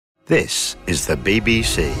This is the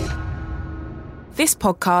BBC. This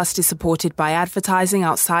podcast is supported by advertising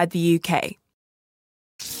outside the UK.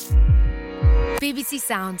 BBC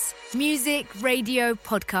Sounds. Music, radio,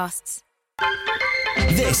 podcasts.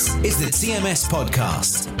 This is the TMS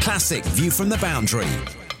Podcast. Classic View from the Boundary.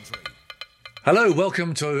 Hello,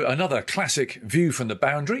 welcome to another classic View from the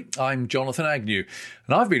Boundary. I'm Jonathan Agnew,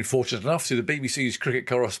 and I've been fortunate enough to be the BBC's cricket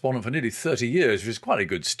correspondent for nearly 30 years, which is quite a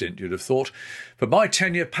good stint, you'd have thought. But my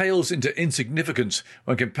tenure pales into insignificance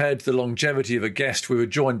when compared to the longevity of a guest we were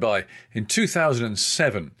joined by in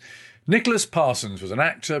 2007. Nicholas Parsons was an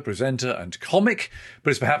actor, presenter and comic, but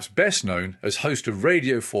is perhaps best known as host of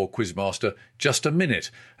Radio 4 quizmaster Just a Minute,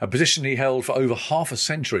 a position he held for over half a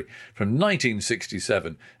century, from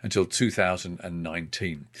 1967 until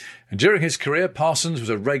 2019. And during his career, Parsons was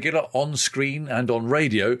a regular on screen and on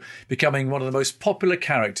radio, becoming one of the most popular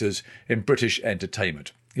characters in British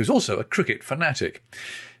entertainment. He was also a cricket fanatic.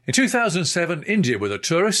 In 2007, India were the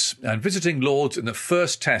tourists and visiting Lords in the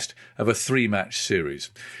first test of a three-match series.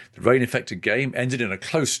 The rain-affected game ended in a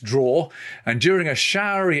close draw, and during a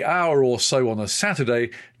showery hour or so on a Saturday,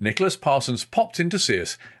 Nicholas Parsons popped in to see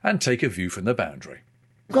us and take a view from the boundary.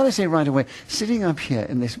 I've got to say right away, sitting up here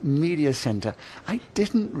in this media centre, I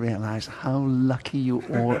didn't realise how lucky you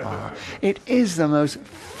all are. It is the most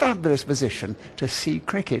fabulous position to see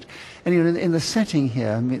cricket. And you know, in the setting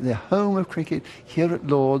here, I mean, the home of cricket here at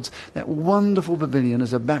Lords, that wonderful pavilion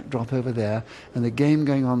as a backdrop over there, and the game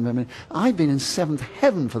going on. I mean, I've been in seventh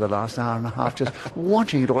heaven for the last hour and a half just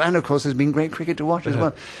watching it all. And of course, there's been great cricket to watch as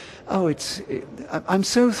well. Oh, I'm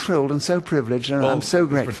so thrilled and so privileged, and I'm so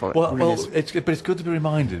grateful. It's good to be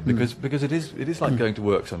reminded because it is like going to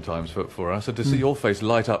work sometimes for us, and to see your face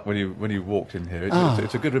light up when you walked in here,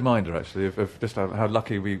 it's a good reminder actually of just how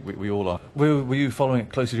lucky we all are. Were you following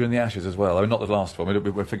it closely during the Ashes as well? I mean, not the last one.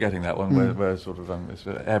 We're forgetting that one. We're sort of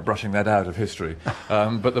airbrushing that out of history.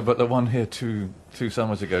 But the one here two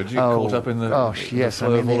summers ago. Did you caught up in the? Oh yes, I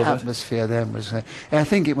mean the atmosphere then was. I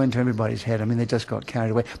think it went to everybody's head. I mean, they just got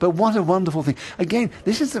carried away. But what a wonderful thing! Again,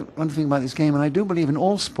 this is the wonderful thing about this game, and I do believe in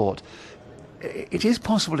all sport, it is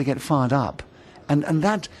possible to get fired up, and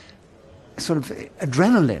that sort of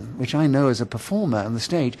adrenaline, which I know as a performer on the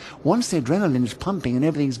stage, once the adrenaline is pumping and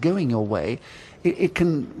everything's going your way, it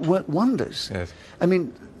can work wonders. Yes. I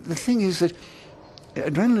mean, the thing is that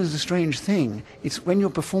adrenaline is a strange thing. It's when you're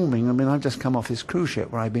performing. I mean, I've just come off this cruise ship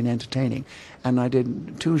where I've been entertaining, and I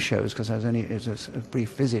did 2 shows because it was a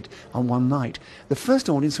brief visit on one night. The first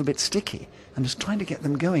audience were a bit sticky, and just trying to get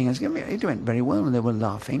them going. It went very well, and they were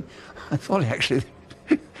laughing. I thought actually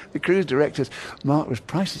the cruise director's mark was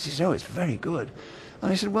priceless. He said, "Oh, it's very good."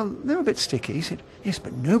 And I said, "Well, they're a bit sticky." He said, "Yes,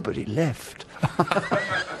 but nobody left."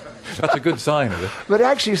 That's a good sign of it. But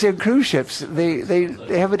actually, you see, on cruise ships, they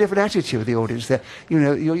have a different attitude, the audience.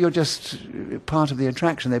 You're just part of the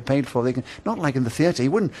attraction they paid for. They can, not like in the theatre.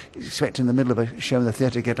 You wouldn't expect in the middle of a show in the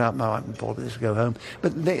theatre to get up, "Oh, I'm bored with this, go home."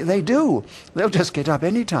 But they do. They'll just get up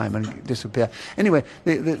any time and disappear. Anyway,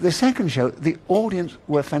 the second show, the audience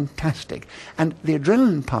were fantastic. And the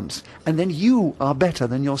adrenaline pumps, and then you are better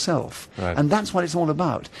than yourself. Right. And that's what it's all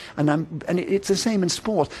about. And it's the same in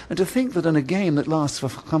sport. And to think that in a game that lasts for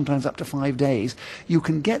sometimes up to 5 days, you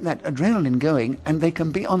can get that adrenaline going, and they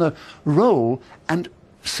can be on a roll, and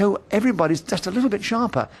so everybody's just a little bit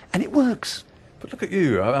sharper, and it works. But look at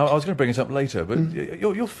you. I was going to bring this up later, but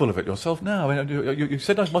you're full of it yourself now. I mean, you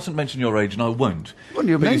said I mustn't mention your age, and I won't. Well,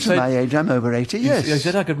 you mentioned my age. I'm over 80, yes. You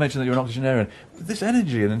said I could mention that you're an octogenarian. This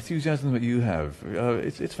energy and enthusiasm that you have,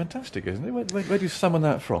 it's fantastic, isn't it? Where do you summon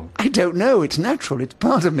that from? I don't know. It's natural. It's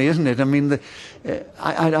part of me, isn't it? I mean,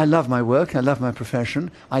 I love my work. I love my profession.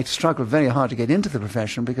 I struggled very hard to get into the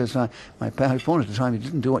profession because my parents at the time, you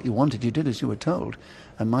didn't do what you wanted. You did as you were told.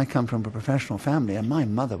 And I come from a professional family, and my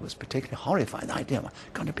mother was particularly horrified at the idea of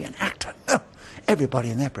going to be an actor. No.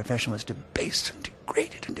 Everybody in their profession was debased and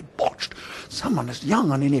degraded and debauched. Someone as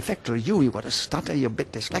young and ineffectual as you've got to stutter, you're a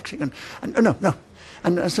bit dyslexic, and no.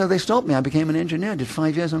 And so they stopped me. I became an engineer, did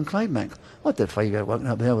 5 years on Clydebank. What did 5 years working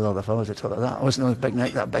up there with all the fellows that talk like that? I wasn't a big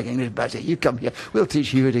neck, that big English bastard. You come here, we'll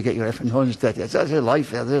teach you to get your effing horns dirty. That's your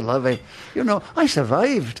life, that's your love. You know, I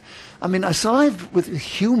survived. I mean, I survived with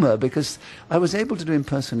humour because I was able to do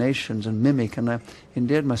impersonations and mimic, and I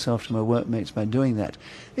endeared myself to my workmates by doing that.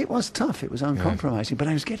 It was tough, it was uncompromising, but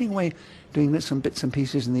I was getting away doing some bits and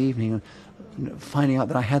pieces in the evening and finding out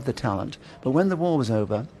that I had the talent. But when the war was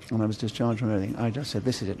over and I was discharged from everything, I just said,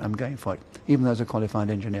 this is it, I'm going for it, even though I was a qualified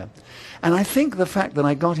engineer. And I think the fact that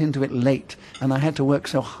I got into it late and I had to work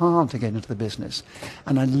so hard to get into the business,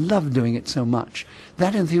 and I loved doing it so much,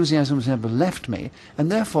 that enthusiasm has never left me,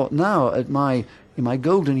 and therefore now at my in my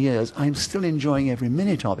golden years, I'm still enjoying every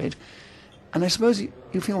minute of it. And I suppose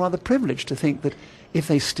you feel rather privileged to think that if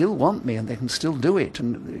they still want me and they can still do it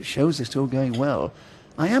and the shows are still going well,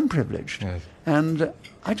 I am privileged. Yes. And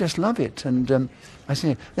I just love it. And I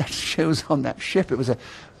say, that shows on that ship, it was an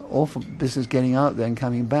awful business getting out there and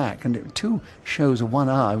coming back. And 2 shows of 1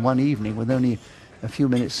 hour, one evening, with only a few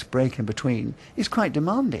minutes break in between, is quite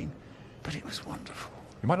demanding. But it was wonderful.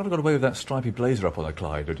 You might not have got away with that stripy blazer up on the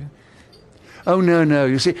Clyde, did you? Oh, no.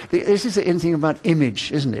 You see, this is the thing about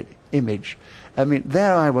image, isn't it? Image. I mean,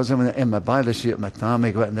 there I was in my bible suit, my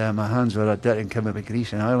tummy went there, my hands were out there and coming with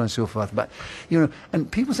grease and oil and so forth. But, and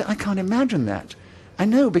people say, I can't imagine that. I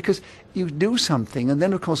know, because you do something, and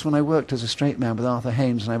then, of course, when I worked as a straight man with Arthur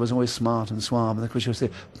Haynes, and I was always smart and suave, and of course, you was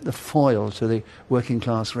the foil to the working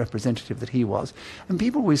class representative that he was. And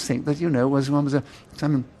people always think that,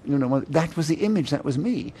 that was the image, that was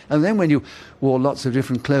me. And then when you wore lots of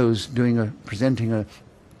different clothes presenting a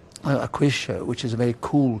quiz show, which is a very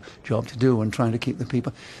cool job to do and trying to keep the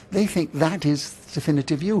people, they think that is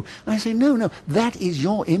definitive you. And I say, no, that is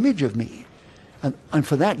your image of me. And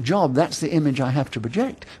for that job, that's the image I have to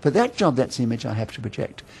project. For that job, that's the image I have to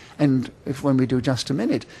project. And when we do Just a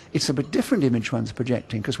Minute, it's a bit different image one's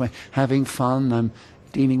projecting, because we're having fun, I'm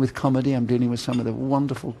dealing with comedy, I'm dealing with some of the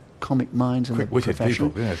wonderful comic minds in the profession.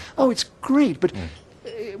 People, yes. Oh, it's great, but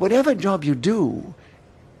whatever job you do,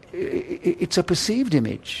 it's a perceived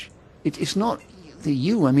image. It's not the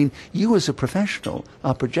you. I mean, you as a professional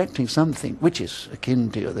are projecting something which is akin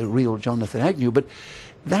to the real Jonathan Agnew, but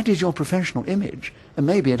that is your professional image. And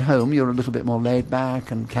maybe at home you're a little bit more laid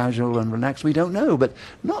back and casual and relaxed. We don't know, but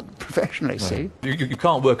not professionally, see. You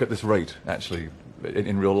can't work at this rate, actually,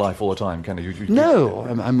 in real life all the time, can you? No,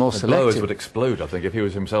 I'm more selective. The blowers would explode, I think, if he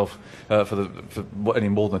was himself for any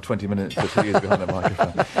more than 20 minutes that he is behind the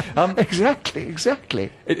microphone.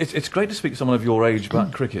 Exactly. It's great to speak to someone of your age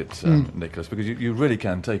about cricket, Nicholas, because you really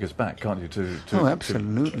can take us back, can't you? To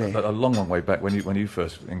absolutely. A long way back when you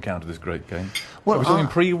first encountered this great game. Well, was it in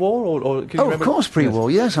pre-war, or can you remember? Of course,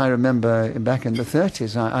 pre-war. Yes, I remember back in the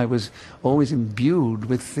 30s. I was always imbued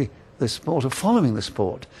with the sport, of following the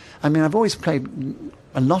sport. I mean, I've always played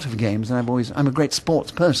a lot of games, and I'm a great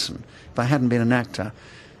sports person. If I hadn't been an actor,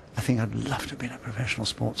 I think I'd love to have been a professional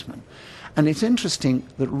sportsman. And it's interesting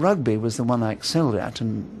that rugby was the one I excelled at,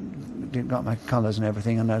 and got my colours and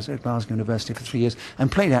everything, and I was at Glasgow University for 3 years,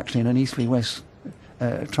 and played actually in an East v West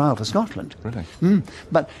trial for Scotland. Really?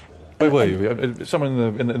 But where were you? Somewhere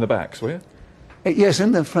in the backs, were you? Yes,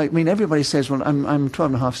 in the front. I mean, everybody says, well, I'm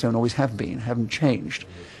 12 and a half stone, always have been, haven't changed.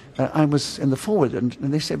 I was in the forward, and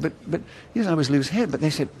they said, but yes, I was loose head, but they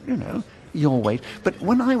said, your weight. But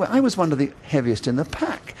when I was one of the heaviest in the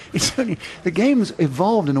pack. It's only, the game's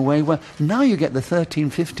evolved in a way where now you get the 13,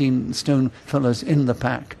 15 stone fellows in the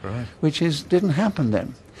pack, right, which didn't happen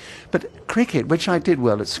then. But cricket, which I did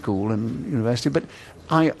well at school and university, but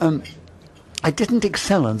I didn't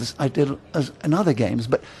excel in this. I did in other games,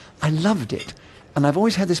 but I loved it. And I've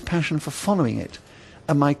always had this passion for following it.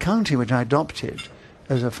 And my county, which I adopted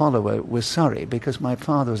as a follower, was Surrey, because my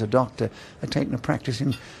father was a doctor, had taken a practice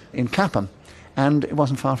in Clapham, and it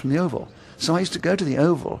wasn't far from the Oval. So I used to go to the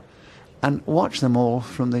Oval and watch them all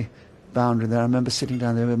from the boundary there. I remember sitting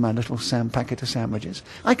down there with my little packet of sandwiches.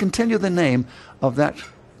 I can tell you the name of that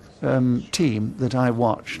team that I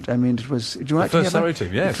watched. I mean, it was... Do you like the first Surrey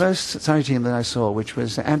team, yes. The first Surrey team that I saw, which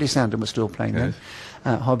was... Andy Sandham was still playing then.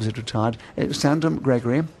 Hobbs had retired. It was Sandham,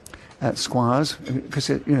 Gregory, Squires, because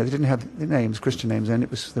they didn't have the names, Christian names then, it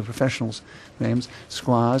was the professionals' names.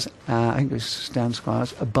 Squires, I think it was Stan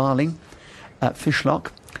Squires, Barling,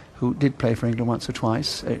 Fishlock, who did play for England once or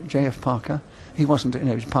twice, J.F. Parker, he wasn't,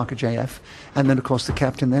 it was Parker J.F., and then of course the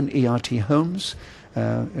captain then, E.R.T. Holmes,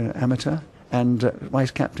 amateur, and vice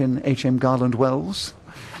captain H.M. Garland Wells,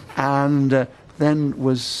 and then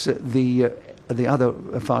was the other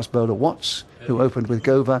fast bowler Watts, who opened with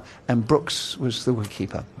Gover, and Brooks was the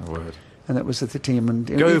wicketkeeper. Oh, word. And that was the team. And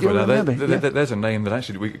Gover, there's a name that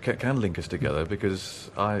actually can link us together,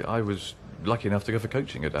 because I was lucky enough to go for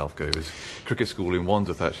coaching at Alf Gover's cricket school in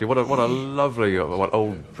Wandsworth, actually. What a lovely,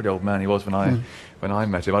 pretty old man he was when I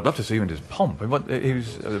met him. I'd love to see him in his pomp. He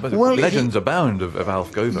was legends abound of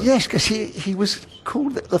Alf Gover. Yes, because he was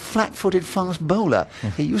called the flat-footed fast bowler.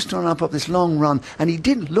 He used to run up this long run, and he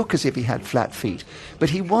didn't look as if he had flat feet,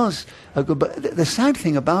 but he was a good... But the sad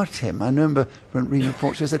thing about him, I remember from reading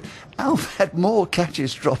reports, is that Alf had more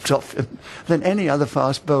catches dropped off him than any other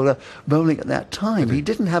fast bowler bowling at that time. He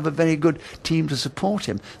didn't have a very good team to support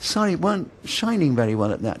him. Surrey weren't shining very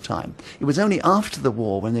well at that time. It was only after the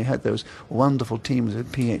war, when they had those wonderful teams teams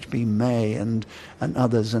with PHB May and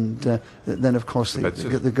others, and then of course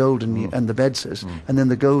the golden and the Bedsers, and then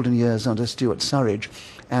the golden years under Stuart Surridge,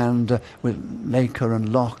 and with Laker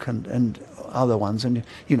and Locke and other ones, and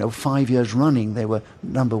 5 years running they were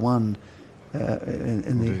number one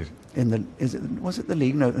was it the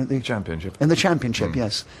league? No, the championship. In the championship,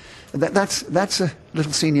 yes. That's a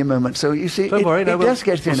little senior moment. So you see, Don't worry, it does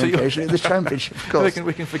get in occasionally. The championship, of course.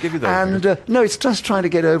 We can forgive you that. And no, it's just trying to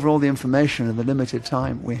get over all the information in the limited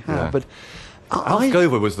time we have. Yeah. But Alf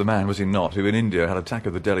Gover was the man, was he not, who in India had attack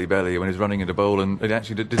of the Delhi belly when he was running into bowl, and he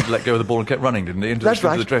actually didn't let go of the ball and kept running, didn't he? That's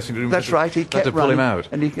right. The dressing room. That's right. He kept had to pull him out.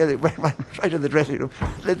 And he right to the dressing room.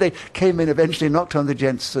 They came in eventually, knocked on the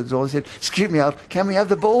gents' door and said, "Excuse me, Alf, can we have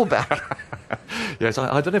the ball back?" Yes,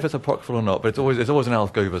 I don't know if it's apocryphal or not, but it's always an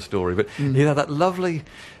Alf Gover story. But that lovely,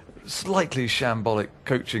 slightly shambolic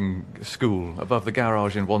coaching school above the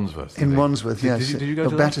garage in Wandsworth. In Wandsworth, yes. Did you go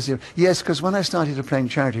to that? Yes, because when I started playing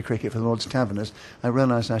charity cricket for the Lord's Taverners, I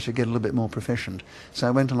realised I should get a little bit more proficient. So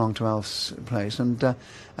I went along to Alf's place, and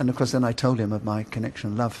of course then I told him of my connection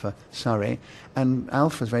and love for Surrey. And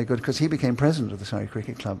Alf was very good because he became president of the Surrey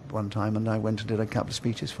Cricket Club one time, and I went and did a couple of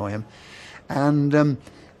speeches for him. And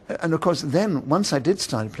of course then, once I did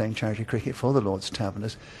start playing charity cricket for the Lord's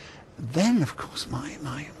Taverners, then of course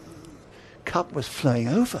my cup was flowing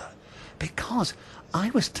over, because I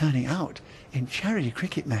was turning out in charity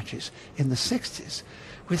cricket matches in the 60s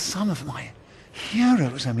with some of my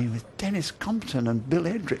heroes. I mean, with Dennis Compton and Bill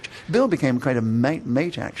Edrich. Bill became quite a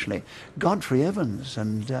mate actually. Godfrey Evans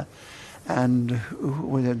and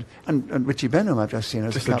Richie Benham I've just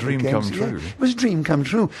seen. Just a dream come true. Yeah, it was a dream come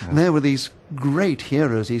true. Yeah. And there were these great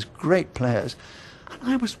heroes, these great players, and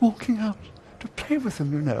I was walking out to play with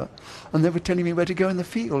them, and they were telling me where to go in the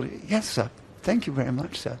field. Yes, sir. Thank you very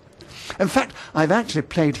much, sir. In fact, I've actually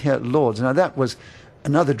played here at Lord's. Now, that was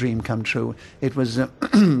another dream come true. It was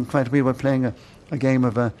we were playing a game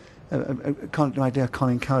of my dear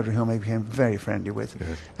Colin Cowdery, whom I became very friendly with.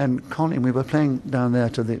 Yes. And Colin, we were playing down there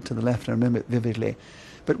to the left, I remember it vividly.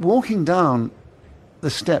 But walking down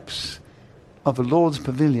the steps of the Lord's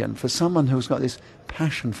Pavilion for someone who's got this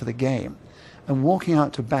passion for the game, and walking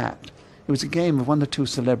out to bat, it was a game of 1 or 2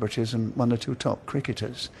 celebrities and 1 or 2 top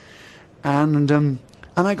cricketers. And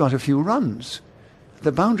I got a few runs.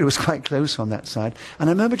 The boundary was quite close on that side. And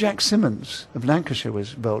I remember Jack Simmons of Lancashire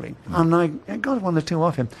was bowling. And I got 1 or 2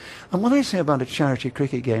 off him. And what I say about a charity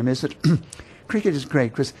cricket game is that cricket is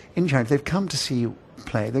great because in charity they've come to see you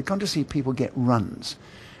play. They've come to see people get runs.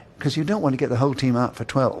 Because you don't want to get the whole team out for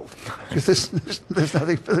 12. Because there's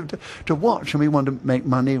nothing for them to watch. And we want to make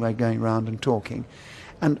money by going around and talking.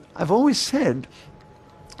 And I've always said,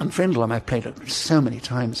 and Frindle, I've played so many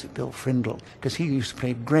times with Bill Frindle, because he used to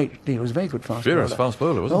play great. He was a very good fast bowler. Fearless fast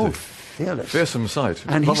bowler, wasn't he? Oh, fearless. Fearsome sight.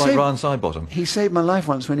 And not like Ryan Sidebottom. He saved my life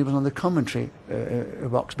once when he was on the commentary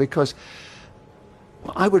box, because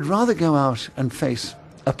I would rather go out and face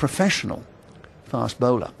a professional fast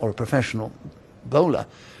bowler or a professional bowler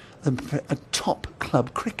than a top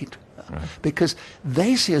club cricketer. Right. Because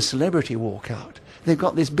they see a celebrity walk out. They've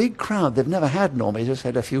got this big crowd they've never had normally, just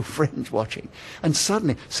had a few friends watching. And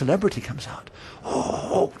suddenly, celebrity comes out.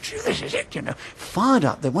 Oh, this is it, Fired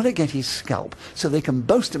up. They want to get his scalp so they can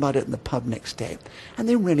boast about it in the pub next day. And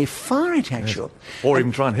they really fire it at you. Or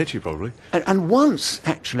even try and hit you, probably. And once,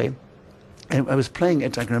 actually, I was playing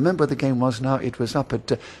it, I can remember what the game was now. It was up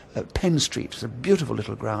at Penn Street. It's a beautiful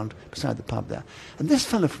little ground beside the pub there. And this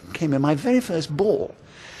fellow came in, my very first ball.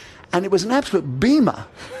 And it was an absolute beamer.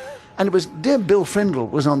 And it was dear Bill Frindle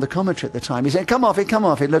was on the commentary at the time. He said, come off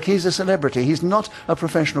it. Look, he's a celebrity. He's not a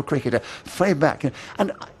professional cricketer. Fade back.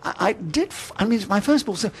 And I mean, my first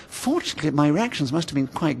ball, so fortunately, my reactions must have been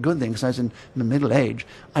quite good then, because I was in the middle age.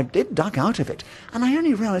 I did duck out of it. And I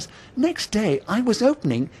only realised, next day, I was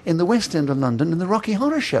opening in the West End of London in the Rocky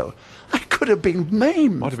Horror Show. I could have been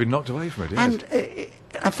maimed. Might have been knocked away from it, yes. And,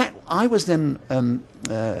 in fact, I was then on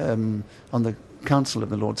the Council of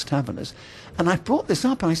the Lord's Taverners, and I brought this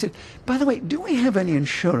up and I said, by the way, do we have any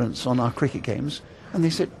insurance on our cricket games? And they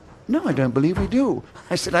said, no, I don't believe we do.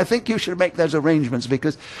 I said, I think you should make those arrangements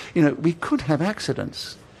because, we could have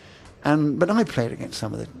accidents. But I played against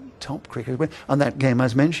some of the top cricketers. On that game I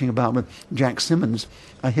was mentioning about with Jack Simmons,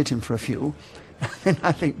 I hit him for a few. And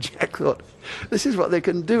I think Jack thought, this is what they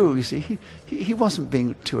can do. You see, he wasn't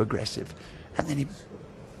being too aggressive. And then he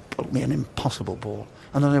pulled me an impossible ball.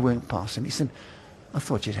 And then I went past him. He said, I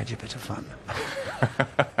thought you'd had your bit of fun.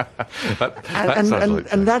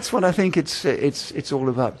 and that's what I think it's all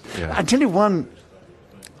about. Yeah. I'll tell you one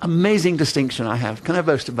amazing distinction I have. Can I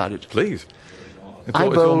boast about it? Please. It's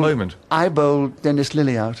your moment. I bowled Dennis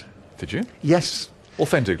Lilly out. Did you? Yes.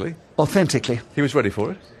 Authentically? Authentically. He was ready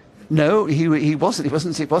for it? No, he wasn't.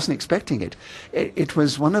 He wasn't expecting it. It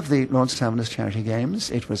was one of the Lord's Taverners charity games.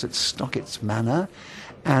 It was at Stockett's Manor,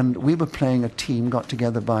 and we were playing a team got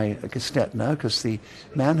together by Gestetner, because the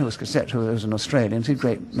man who was Gestetner, who was an Australian, his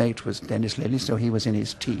great mate was Dennis Lilly, so he was in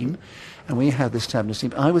his team, and we had this Taverners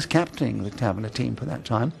team. I was captaining the Taverner team for that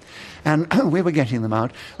time, and we were getting them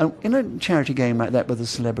out. And in a charity game like that with the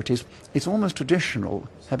celebrities, it's almost traditional,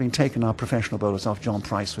 having taken our professional bowlers off. John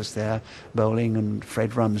Price was there bowling, and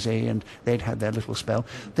Fred Rumsey, and they'd had their little spell.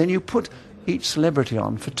 Then you put each celebrity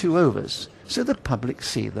on for 2 overs, so the public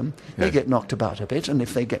see them. They get knocked about a bit, and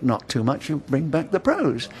if they get knocked too much, you bring back the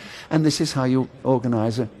pros. And this is how you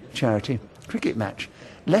organise a charity cricket match.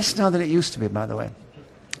 Less now than it used to be, by the way.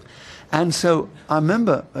 And so I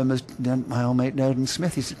remember my old mate Noden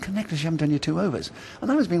Smith, he said, "Connectors, you haven't done your 2 overs."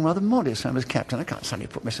 And I was being rather modest. I was captain. I can't suddenly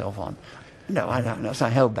put myself on. No, I don't know. So I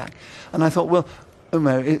held back. And I thought, well,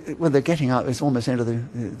 when they're getting out, it's almost the end of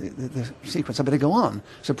the sequence. I better go on.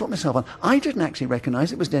 So I put myself on. I didn't actually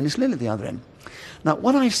recognise it was Dennis Lilly at the other end. Now,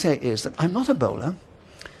 what I say is that I'm not a bowler.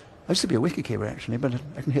 I used to be a wicketkeeper, actually, but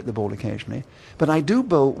I can hit the ball occasionally. But I do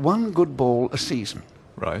bowl 1 good ball a season.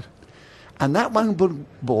 Right. And that 1 good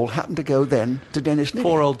ball happened to go then to Dennis Lilly.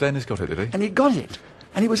 Poor old Dennis got it, did he? And he got it.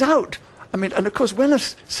 And he was out. I mean, and of course, when a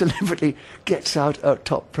celebrity gets out at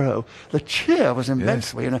top pro, the cheer was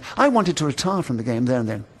immense. Yes. You know, I wanted to retire from the game there and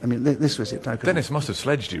then. I mean, this was it. Dennis must have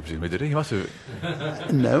sledged you, presumably, did he? He must have.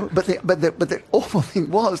 No, but the awful thing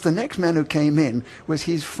was, the next man who came in was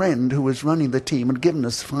his friend who was running the team and given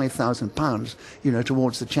us £5,000, you know,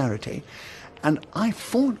 towards the charity. And I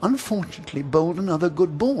unfortunately bowled another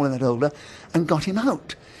good ball in that over and got him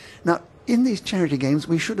out. Now, in these charity games,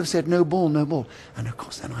 we should have said no ball, no ball. And of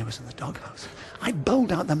course, then I was in the doghouse. I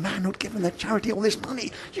bowled out the man who'd given the charity all this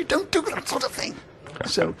money. You don't do that sort of thing.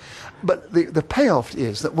 So, but the payoff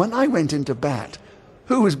is that when I went into bat,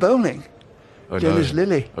 who was bowling? Oh, Dennis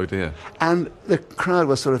Lilly. Oh, dear. And the crowd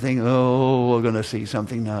was sort of thinking, oh, we're going to see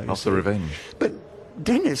something now. After revenge. But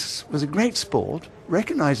Dennis was a great sport,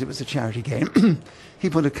 recognised it was a charity game. He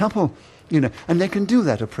put a couple, you know, and they can do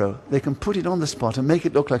that, a pro. They can put it on the spot and make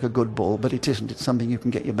it look like a good ball, but it isn't. It's something you can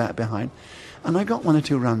get your bat behind. And I got 1 or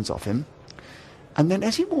 2 runs off him. And then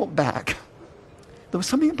as he walked back, there was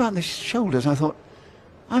something about his shoulders. I thought,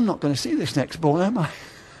 I'm not going to see this next ball, am I?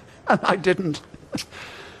 And I didn't.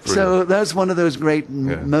 So that's one of those great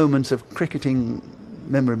moments of cricketing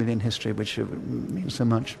memorabilia in history, which means so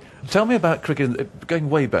much. Tell me about cricket, going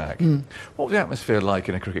way back. What was the atmosphere like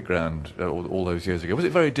in a cricket ground all those years ago? Was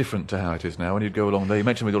it very different to how it is now? When you'd go along there, you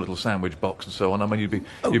mentioned with your little sandwich box and so on. I mean,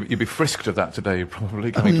 you'd be frisked of that today,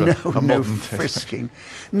 probably. Coming to a modern frisking.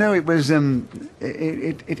 No, it was.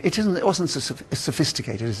 It wasn't so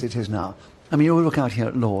sophisticated as it is now. I mean, you look out here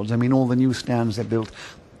at Lord's. I mean, all the new stands they built.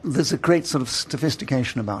 There's a great sort of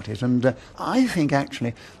sophistication about it, and I think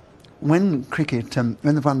actually, when cricket,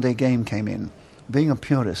 when the one-day game came in, being a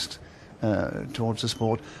purist towards the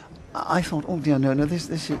sport, I thought, oh dear, no, this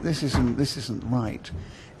isn't right,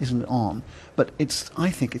 isn't on. But I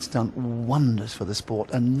think it's done wonders for the sport,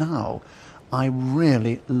 and now I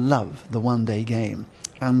really love the one-day game,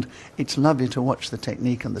 and it's lovely to watch the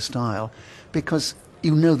technique and the style, because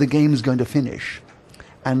you know the game's going to finish,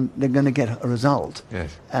 and they're going to get a result.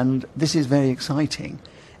 Yes. And this is very exciting,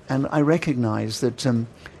 and I recognise that.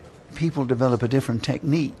 People develop a different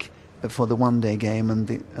technique for the one-day game and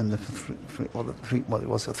it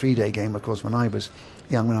was a 3-day game, of course, when I was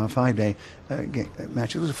young, when I was a 5-day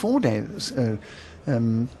match. It was a 4-day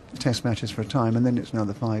test matches for a time, and then it's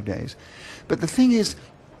another 5 days. But the thing is,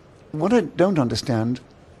 what I don't understand,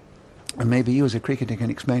 and maybe you as a cricketer can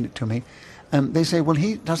explain it to me, they say, well,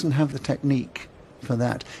 he doesn't have the technique for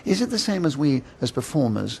that. Is it the same as we as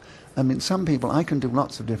performers? I mean, some people, I can do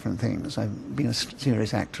lots of different things. I've been a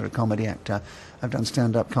serious actor, a comedy actor. I've done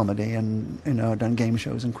stand-up comedy, and I've done game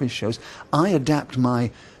shows and quiz shows. I adapt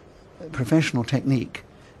my professional technique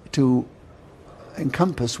to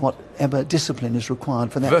encompass whatever discipline is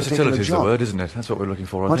required for that particular job. Versatility is the word, isn't it? That's what we're looking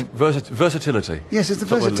for, I What? think. Versatility. Yes, it's the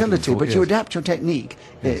That's what we're looking versatility, for, but yes. you adapt your technique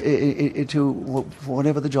to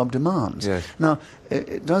whatever the job demands. Yes. Now,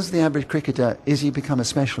 does the average cricketer, is he become a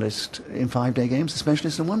specialist in 5-day games, a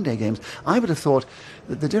specialist in 1-day games? I would have thought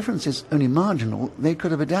that the difference is only marginal. They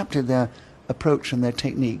could have adapted their approach and their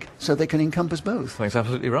technique so they can encompass both. I think it's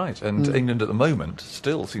absolutely right. And England at the moment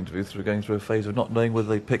still seem to be going through a phase of not knowing whether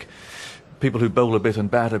they pick people who bowl a bit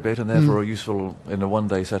and bat a bit and therefore are useful in a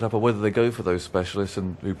one-day setup, or whether they go for those specialists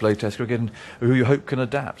and who play Test cricket and who you hope can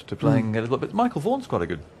adapt to playing a little bit. Michael Vaughan's quite a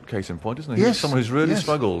good case in point, isn't he? Yes. He's someone who's really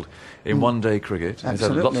struggled in one-day cricket. He's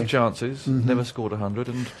had lots of chances, never scored 100,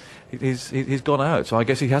 and he's gone out. So I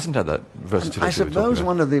guess he hasn't had that versatility. I suppose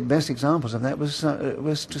one of the best examples of that was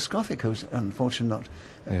Triscothick, who's unfortunately not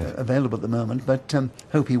available at the moment, but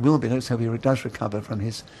hope he will be. Let's hope he does recover from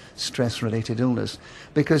his stress-related illness,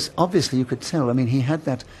 because obviously you could tell. I mean, he had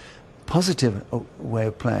that positive way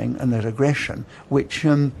of playing and that aggression, which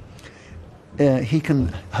he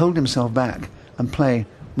can hold himself back and play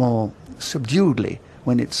more subduedly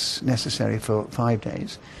when it's necessary for 5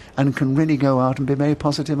 days, and can really go out and be very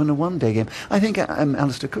positive in a one-day game. I think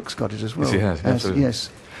Alistair Cook's got it as well. Yes, he has. Absolutely. Yes.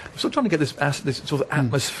 I'm still trying to get this sort of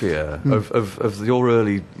atmosphere of your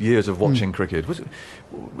early years of watching cricket.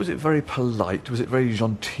 Was it very polite? Was it very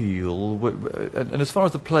genteel? And as far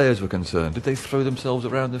as the players were concerned, did they throw themselves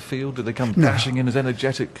around the field? Did they come dashing in as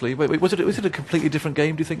energetically? Was it a completely different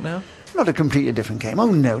game, do you think, now? Not a completely different game.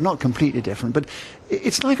 Oh, no, not completely different. But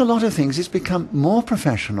it's like a lot of things. It's become more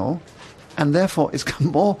professional, and therefore it's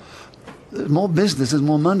become more business, there's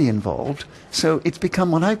more money involved, so it's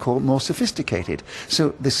become what I call more sophisticated.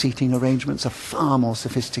 So the seating arrangements are far more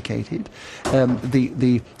sophisticated.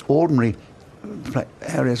 The ordinary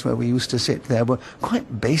areas where we used to sit there were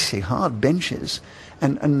quite basic, hard benches,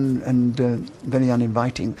 and very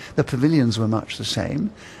uninviting. The pavilions were much the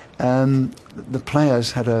same. The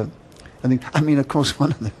players had I mean, of course,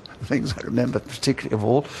 one of the things I remember particularly of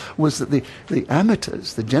all was that the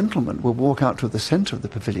amateurs, the gentlemen, would walk out to the centre of the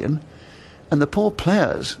pavilion, and the poor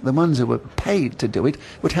players, the ones who were paid to do it,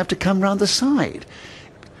 would have to come round the side.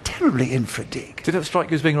 Terribly infra-dig. Did it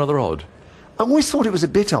strike you as being rather odd? I always thought it was a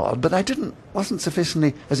bit odd, but wasn't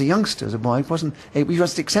sufficiently, as a youngster, as a boy, we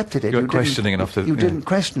just accepted it. You were questioning enough to... You didn't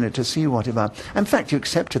question it to see what about. In fact, you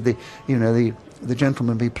accepted the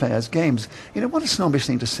gentlemen be players' games. You know, what a snobbish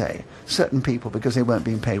thing to say. Certain people, because they weren't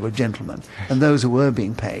being paid, were gentlemen, and those who were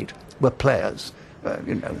being paid were players.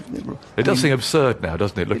 It does seem absurd now,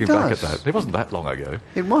 doesn't it, looking back at that? It wasn't that long ago.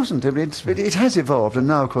 It wasn't. It has evolved, and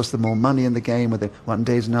now, of course, the more money in the game, with the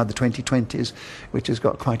one-days and now the 2020s, which has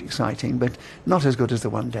got quite exciting, but not as good as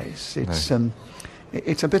the one-days. It's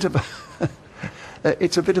a bit of a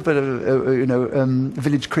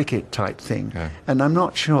village cricket type thing, and I'm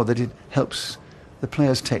not sure that it helps the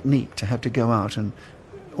player's technique to have to go out and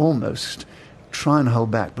almost try and hold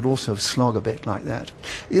back, but also slog a bit like that.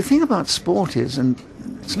 The thing about sport is, and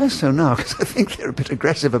it's less so now because I think they're a bit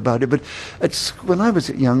aggressive about it, but when I was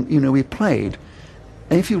young, we played,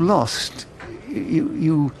 and if you lost,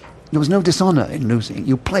 there was no dishonour in losing.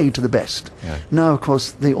 You played to the best. Yeah. Now, of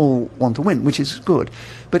course, they all want to win, which is good,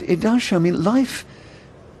 but it does show me life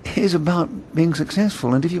is about being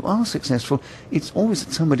successful, and if you are successful, it's always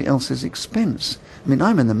at somebody else's expense. I mean,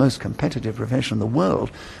 I'm in the most competitive profession in the world,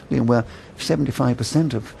 where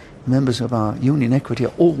 75% of members of our union equity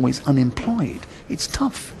are always unemployed. It's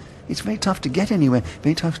tough. It's very tough to get anywhere,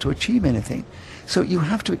 very tough to achieve anything. So you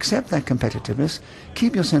have to accept that competitiveness,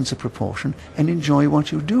 keep your sense of proportion, and enjoy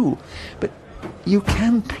what you do. But you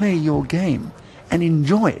can play your game and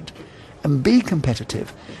enjoy it and be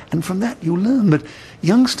competitive, and from that you learn. But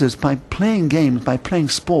youngsters, by playing games, by playing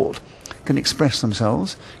sport, can express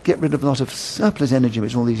themselves, get rid of a lot of surplus energy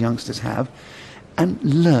which all these youngsters have, and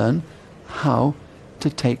learn how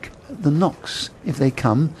to take the knocks if they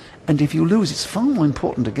come. And if you lose, it's far more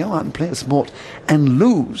important to go out and play a sport and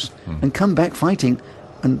lose and come back fighting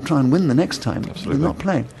and try and win the next time than not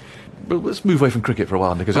play. Well, let's move away from cricket for a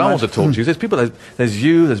while, because I want to talk to you. There's people, there's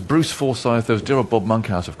you, there's Bruce Forsyth, there's dear old Bob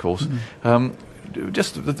Monkhouse, of course.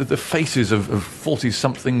 Just the faces of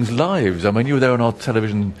 40-somethings' lives. I mean, you were there on our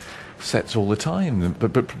television sets all the time,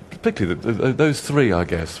 but particularly those three, I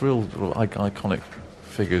guess, real iconic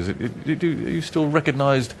figures. Are you still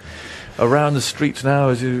recognised around the streets now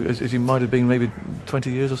as you might have been maybe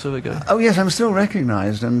 20 years or so ago? Oh yes, I'm still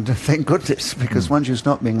recognised, and thank goodness, because once you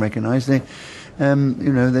stop being recognised, you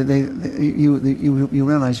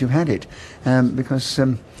realise you've had it, because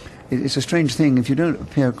it's a strange thing. If you don't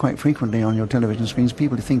appear quite frequently on your television screens,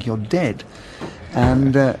 people think you're dead.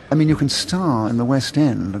 And I mean, you can star in the West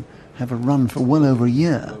End and have a run for well over a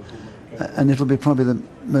year, and it'll be probably the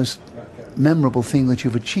most memorable thing that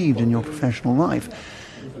you've achieved in your professional life.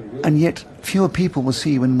 And yet, fewer people will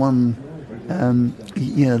see you in one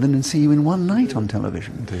year than see you in one night on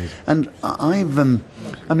television. Indeed. And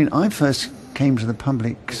I first came to the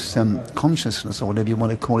public's consciousness, or whatever you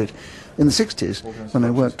want to call it, in the 60s, when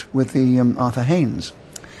I worked with the Arthur Haynes.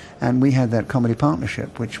 And we had that comedy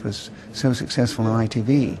partnership, which was so successful on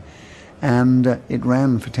ITV. And it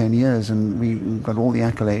ran for 10 years, and we got all the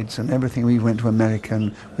accolades and everything. We went to America,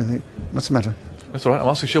 and what's the matter? That's all right. I'm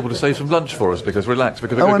asking Sybil to save some lunch for us, because relax,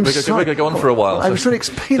 because I'm we're sorry. going to go on for a while. I was trying to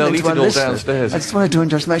explain they'll that eat to our it all listeners. downstairs. That's what I do,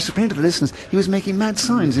 and just I explained to the listeners. He was making mad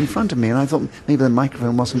signs in front of me, and I thought maybe the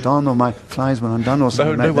microphone wasn't on, or my flies were undone, or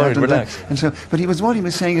something No, like worry, that. relax. And so, but what he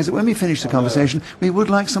was saying is that when we finish the conversation, we would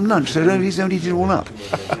like some lunch, so don't eat it all up.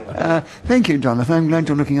 Thank you, Jonathan. I'm glad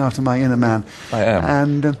you're looking after my inner man. I am.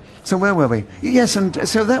 And so where were we? Yes, and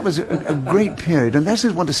so that was a great period, and that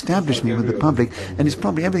is what established me with the public, and it's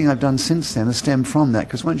probably everything I've done since then has stemmed from that,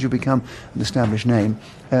 because once you become an established name,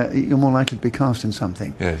 you're more likely to be cast in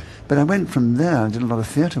something. Yes. But I went from there, I did a lot of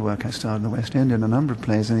theatre work. I started in the West End in a number of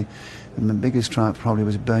plays, and the biggest triumph probably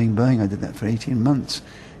was Boeing. I did that for 18 months,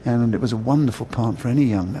 and it was a wonderful part for any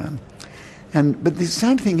young man. But the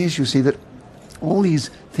sad thing is, you see, that all these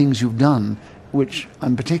things you've done, which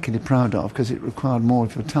I'm particularly proud of because it required more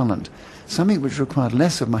of your talent. Something which required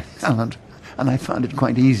less of my talent, and I found it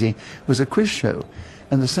quite easy, was a quiz show.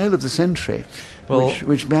 And the Sale of the Century,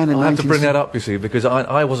 which began in I have to bring that up, you see, because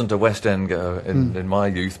I wasn't a West End goer in my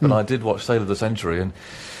youth, but I did watch Sale of the Century, and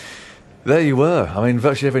there you were. I mean,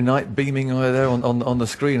 virtually every night beaming there on the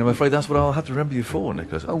screen. I'm afraid that's what I'll have to remember you for,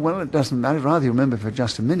 Nicholas. Oh, well, it doesn't matter. I'd rather you remember for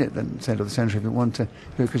just a minute than Sale of the Century if you want to,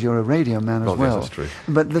 because you're a radio man as well. Yes, that's true.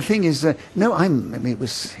 But the thing is, it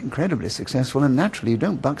was incredibly successful, and naturally you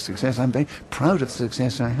don't buck success. I'm very proud of the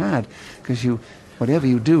success I had, because whatever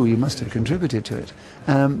you do, you must have contributed to it.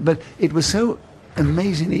 But it was so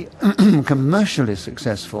amazingly commercially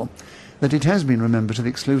successful that it has been remembered to the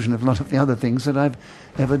exclusion of a lot of the other things that I've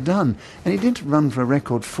ever done. And it did run for a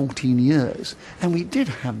record 14 years. And we did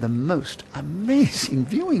have the most amazing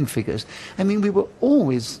viewing figures. I mean, we were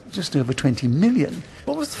always just over 20 million.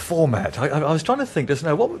 What was the format? I was trying to think just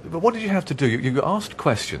now. What did you have to do? You asked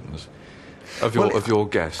questions of your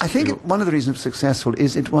guests. I think one of the reasons it was successful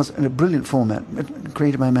is it was in a brilliant format,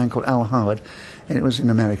 created by a man called Al Howard, and it was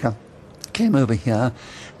in America. Came over here,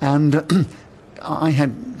 and I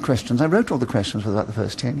had questions. I wrote all the questions for about the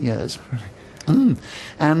first 10 years.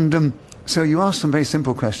 And so you ask them very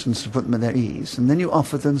simple questions to put them at their ease, and then you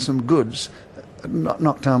offer them some goods,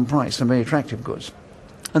 knock down price, some very attractive goods.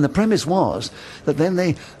 And the premise was that then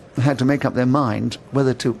they had to make up their mind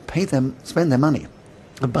whether to spend their money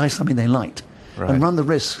and buy something they liked, and run the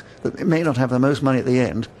risk that they may not have the most money at the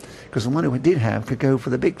end, because the one who did have could go for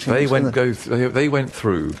the big things. They went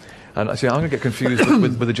through. And see, I'm going to get confused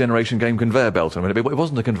with the Generation Game conveyor belt. I mean, it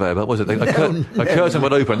wasn't a conveyor belt, was it? A curtain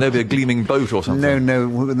would open, there'd be a gleaming boat or something.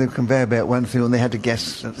 No, the conveyor belt went through, and they had to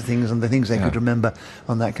guess things, and the things they could remember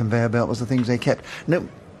on that conveyor belt was the things they kept. No,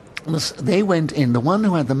 they went in. The one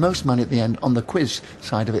who had the most money at the end on the quiz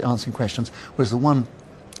side of it, answering questions, was the one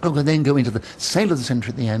who could then go into the Sale of the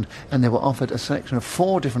Century at the end, and they were offered a selection of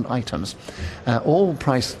 4 different items, all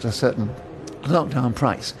priced at a certain lockdown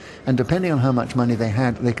price, and depending on how much money they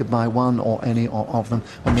had, they could buy one or any of them,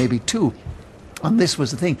 or maybe 2. And this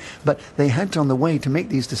was the thing. But they had to, on the way, to make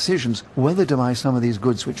these decisions whether to buy some of these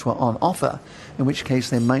goods which were on offer, in which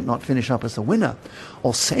case they might not finish up as the winner,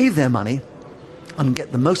 or save their money and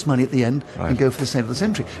get the most money at the end and go for the Sale of the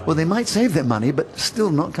Century. Well, they might save their money, but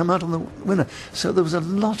still not come out on the winner. So there was a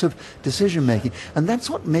lot of decision-making. And that's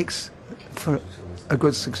what makes for a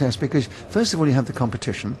good success, because, first of all, you have the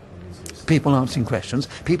competition. People answering questions.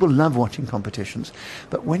 People love watching competitions.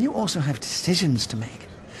 But when you also have decisions to make,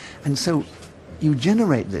 and so you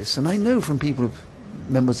generate this, and I know from people,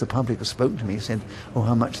 members of the public who spoke to me, said,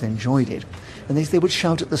 how much they enjoyed it. And they would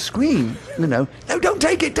shout at the screen, no, don't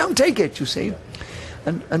take it, you see.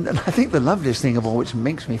 And I think the loveliest thing of all, which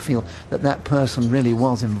makes me feel that person really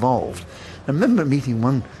was involved. I remember meeting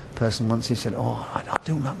one person once. He said, I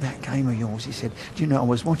do love that game of yours. He said, do you know, I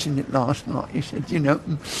was watching it last night. He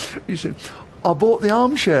said, I bought the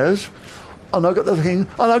armchairs, and I got the thing,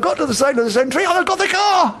 and I got to the Sale of the Century, and I got the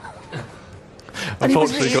car. And he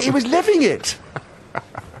was living it.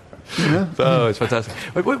 Oh, it's fantastic.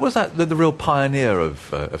 Was that the real pioneer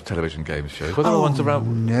of television game shows? Were there ones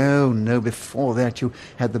around? No. Before that, you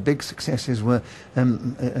had the big successes were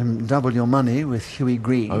Double Your Money with Huey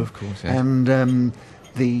Green. Oh, of course, yes. And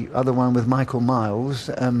the other one with Michael Miles,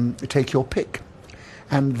 Take Your Pick.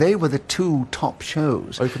 And they were the 2 top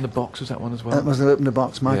shows. Open the Box was that one as well? That was the Open the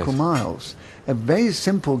Box, Michael Yes. Miles. A very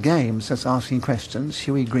simple game, just asking questions.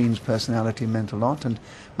 Huey Green's personality meant a lot, and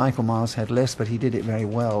Michael Miles had less, but he did it very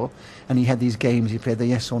well. And he had these games, he played the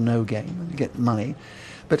yes or no game, and you get money.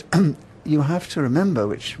 But you have to remember,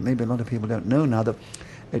 which maybe a lot of people don't know now, that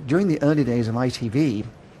during the early days of ITV,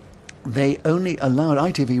 they only allowed,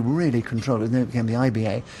 ITV really controlled, and then it became the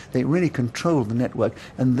IBA, they really controlled the network,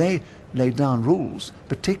 and they laid down rules,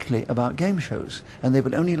 particularly about game shows, and they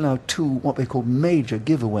would only allow 2 what they call major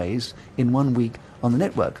giveaways in 1 week on the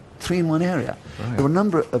network, 3 in one area. Right. There were a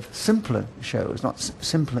number of simpler shows, not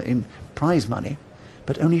simpler in prize money,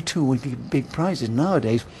 but only 2 would give big prizes.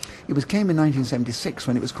 Nowadays, it came in 1976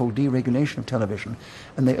 when it was called deregulation of television,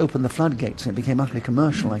 and they opened the floodgates and it became utterly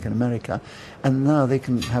commercial like in America, and now they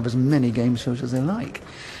can have as many game shows as they like.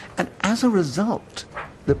 And as a result,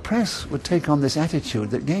 the press would take on this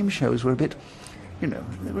attitude that game shows were a bit,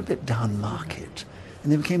 they were a bit down market,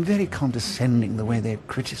 and they became very condescending the way they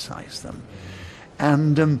criticised them.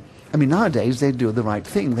 And nowadays they do the right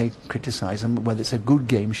thing. They criticise them whether it's a good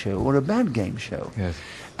game show or a bad game show. Yes.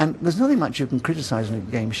 And there's nothing much you can criticise in a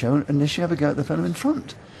game show unless you ever go at the fellow in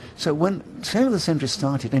front. So when Sale of the Century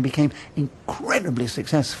started and became incredibly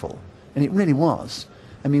successful, and it really was.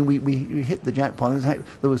 I mean, we hit the jackpot.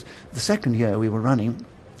 There was the second year we were running,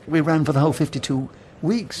 we ran for the whole 52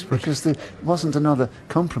 weeks because there wasn't another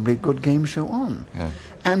comparably good game show on. Yeah.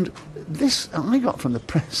 And this, I got from the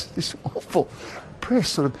press, this awful press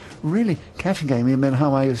sort of really castigating me about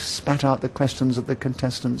how I spat out the questions of the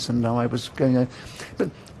contestants and how I was going. But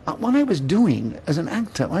what I was doing as an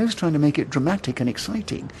actor, I was trying to make it dramatic and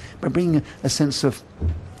exciting by bringing a sense of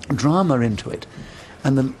drama into it.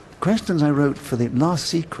 And the questions I wrote for the last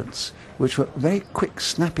sequence, which were very quick,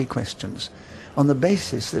 snappy questions, on the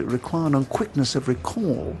basis that it required on quickness of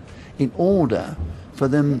recall in order for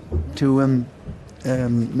them to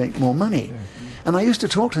make more money. And I used to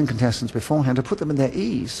talk to the contestants beforehand to put them at their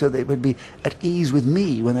ease so they would be at ease with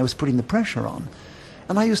me when I was putting the pressure on.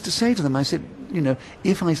 And I used to say to them, I said,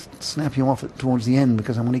 if I snap you off towards the end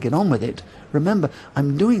because I want to get on with it, remember,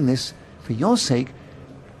 I'm doing this for your sake,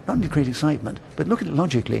 not to create excitement, but look at it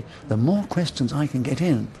logically. The more questions I can get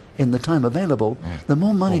in the time available, the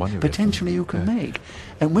more money potentially you can make.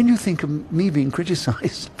 And when you think of me being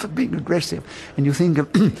criticised for being aggressive, and you think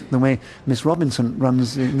of the way Miss Robinson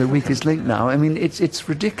runs in The Week Is Late now, I mean, it's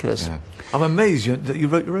ridiculous. Yeah. I'm amazed that you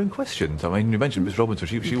wrote your own questions. I mean, you mentioned Miss Robinson.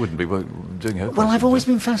 She wouldn't be doing her questions. Well, I've always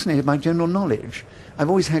been fascinated by general knowledge. I've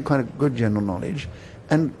always had quite a good general knowledge.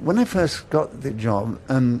 And when I first got the job,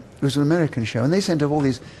 it was an American show, and they sent over all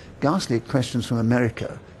these ghastly questions from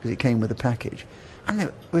America, because it came with a package. And they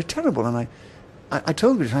were terrible, and I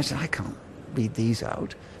told them, I said, I can't read these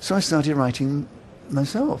out. So I started writing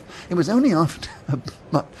myself. It was only after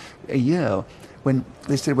about a year when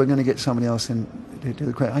they said, we're going to get somebody else in to do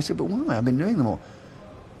the question. I said, but why? I've been doing them all.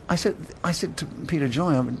 I said to Peter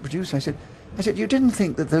Joy, our producer, I said, you didn't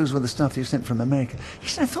think that those were the stuff you sent from America? He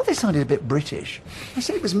said, I thought they sounded a bit British. I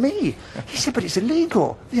said, it was me. He said, but it's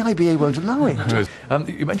illegal. The IBA won't allow it.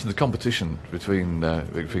 You mentioned the competition between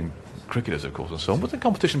cricketers, of course, and so on. But the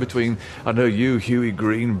competition between, I know you, Hughie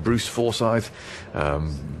Green, Bruce Forsyth,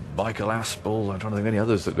 Michael Aspel, I'm trying to think of any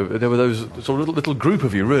others. There were those sort of little group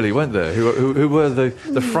of you, really, weren't there, who were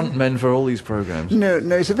the front men for all these programmes? No,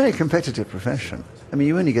 it's a very competitive profession. I mean,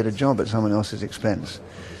 you only get a job at someone else's expense.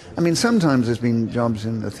 I mean, sometimes there's been jobs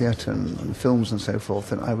in the theatre and films and so forth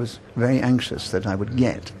that I was very anxious that I would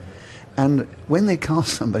get. And when they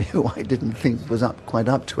cast somebody who I didn't think was quite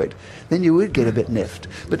up to it, then you would get a bit niffed.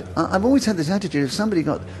 But I've always had this attitude, if somebody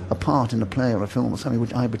got a part in a play or a film or something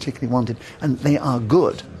which I particularly wanted, and they are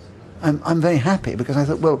good, I'm very happy, because I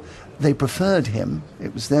thought, well, they preferred him.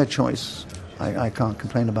 It was their choice. I can't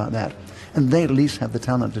complain about that. And they at least have the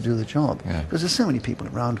talent to do the job. Yeah. Because there's so many people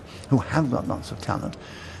around who have got lots of talent.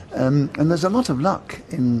 And there's a lot of luck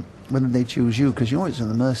in whether they choose you, because you're always at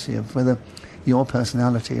the mercy of whether your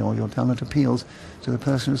personality or your talent appeals to the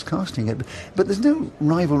person who's casting it. But there's no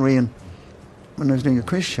rivalry when I was doing a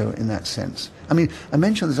quiz show in that sense. I mean, I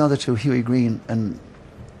mentioned there's other two, Hughie Green and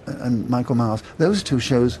Michael Miles. Those two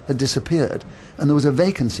shows had disappeared, and there was a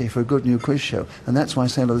vacancy for a good new quiz show, and that's why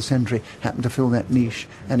Sale of the Century happened to fill that niche,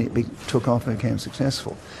 and it took off and became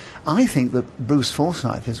successful. I think that Bruce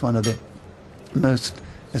Forsyth is one of the most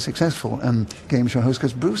successful game show host,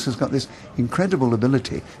 because Bruce has got this incredible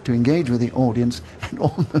ability to engage with the audience and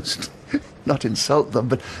almost not insult them,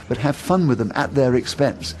 but have fun with them at their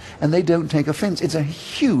expense, and they don't take offence. It's a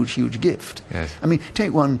huge, huge gift. Yes. I mean,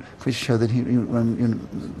 take one quiz show that you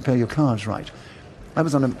play your cards right. I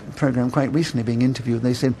was on a programme quite recently being interviewed, and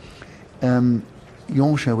they said,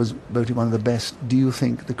 your show was voted one of the best. Do you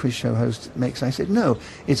think the quiz show host makes? I said, no,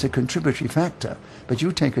 it's a contributory factor, but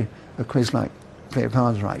you take a quiz like Play Your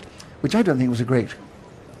Cards Right, which I don't think was a great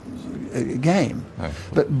game. No.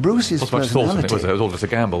 But Bruce's personality... It was all just a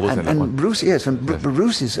gamble, wasn't it? And Bruce, yes, and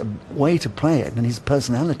Bruce's way to play it and his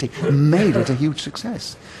personality made it a huge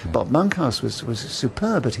success. Yeah. Bob Monkhouse was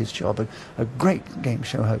superb at his job, a great game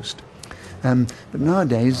show host. But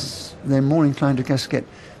nowadays, they're more inclined to just get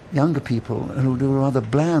younger people who do a rather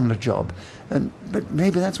bland job. But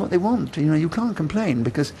maybe that's what they want. You can't complain,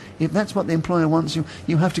 because if that's what the employer wants,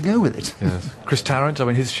 you have to go with it. Yes. Chris Tarrant,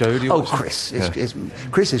 his show. Do you watch Chris.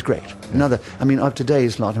 Chris is great. Of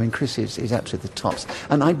today's lot, Chris is absolutely the tops.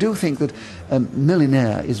 And I do think that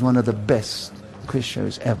Millionaire is one of the best quiz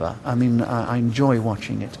shows ever. I enjoy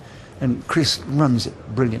watching it. And Chris runs it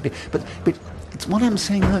brilliantly. But it's what I'm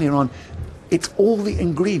saying earlier on. It's all the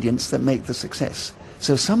ingredients that make the success.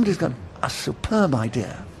 So somebody's got a superb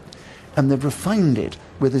idea, and they've refined it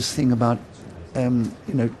with this thing about,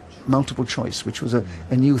 multiple choice, which was a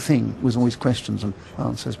new thing. It was always questions and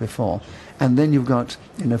answers before. And then you've got,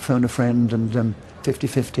 phone a friend and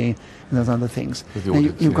 50-50 and those other things. Now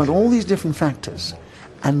you've got all these different factors,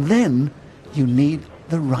 and then you need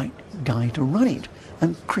the right guy to run it.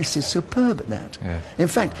 And Chris is superb at that. Yeah. In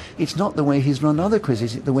fact, it's not the way he's run other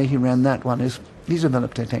quizzes. The way he ran that one is he's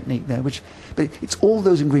developed a technique there. But it's all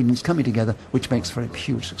those ingredients coming together which makes for a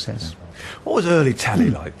huge success. Yeah. What was early tally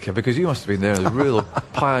like? Because you must have been there in the real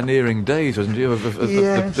pioneering days, wasn't you?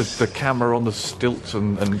 Yes. The camera on the stilts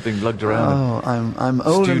and being lugged around. Oh, I'm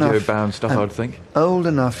old enough. Studio-bound stuff, I would think. Old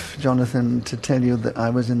enough, Jonathan, to tell you that I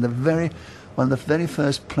was in one of the very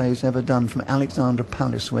first plays ever done from Alexandra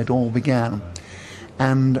Palace, where it all began.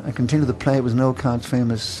 And I continued the play. It was Noel Coward's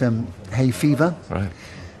famous Hay Fever. Right.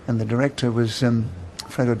 And the director was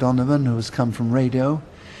Fred O'Donovan, who has come from radio.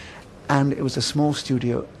 And it was a small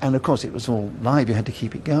studio. And, of course, it was all live. You had to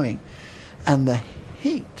keep it going. And the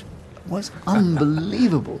heat was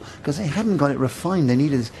unbelievable, because they hadn't got it refined. They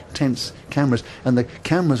needed these tense cameras. And the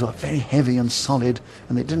cameras were very heavy and solid.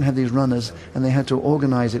 And they didn't have these runners. And they had to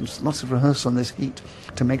organise it. It was lots of rehearsal on this heat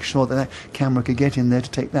to make sure that camera could get in there to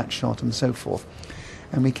take that shot and so forth.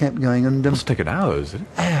 And we kept going. And it must have taken hours, didn't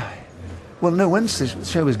it? Well, no, once the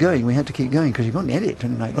show was going, we had to keep going, because you couldn't edit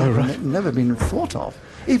and like that. Oh, right. It had never been thought of.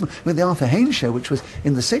 Even with the Arthur Haynes show, which was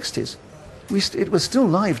in the 60s, it was still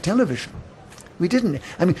live television. We didn't...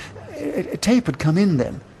 a tape had come in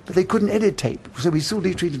then, but they couldn't edit tape, so we still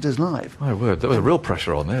treated it as live. My word, there was a real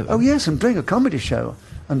pressure on there, though. Oh, yes, and doing a comedy show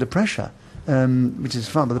under pressure, which is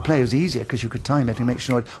fun, but the play was easier, because you could time it and make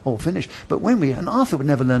sure it all finished. But and Arthur would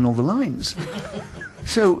never learn all the lines.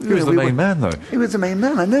 So he was the main man, though. He was the main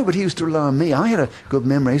man, I know, but he used to rely on me. I had a good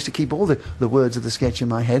memory. I used to keep all the words of the sketch in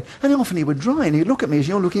my head, and often he would dry, and he'd look at me as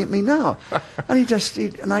you're looking at me now.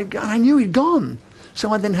 And I knew he'd gone.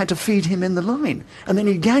 So I then had to feed him in the line. And then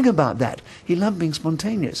he'd gag about that. He loved being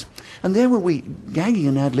spontaneous. And there were we, gagging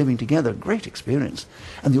and ad-libbing together, great experience.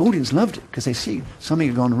 And the audience loved it, because they see something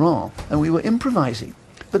had gone wrong, and we were improvising.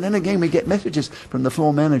 But then again, we get messages from the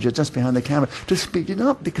floor manager just behind the camera to speed it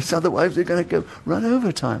up, because otherwise they're going to run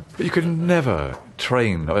over time. But you could never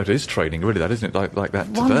train. It is training, really, that, isn't it? Like that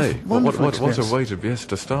today. Wonderful what a way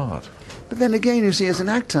to start. But then again, you see, as an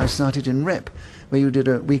actor, I started in rep, where you did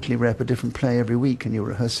a weekly rep, a different play every week, and you were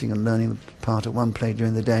rehearsing and learning the part of one play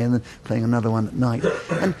during the day and then playing another one at night.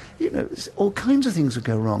 And, all kinds of things would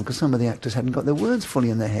go wrong, because some of the actors hadn't got their words fully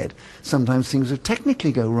in their head. Sometimes things would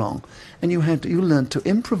technically go wrong, and you learned to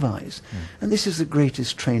improvise. And this is the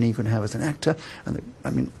greatest training you can have as an actor.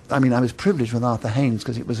 And I was privileged with Arthur Haynes,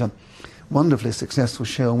 because it was a wonderfully successful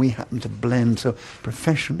show, and we happened to blend so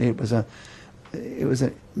professionally. It was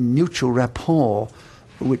a mutual rapport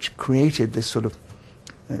which created this sort of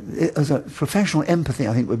as a professional empathy,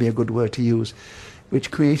 I think would be a good word to use,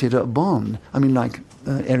 which created a bond. Like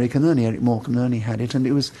Eric Moore and Ernie had it, and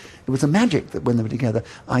it was a magic that when they were together.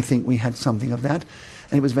 I think we had something of that,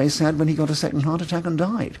 and it was very sad when he got a second heart attack and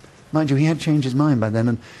died. Mind you, he had changed his mind by then,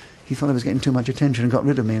 and he thought I was getting too much attention and got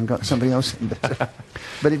rid of me and got somebody else in.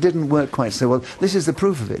 But it didn't work quite so well. This is the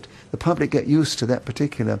proof of it. The public get used to that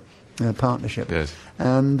particular partnership. Yes.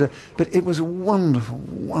 But it was a wonderful,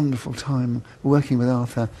 wonderful time working with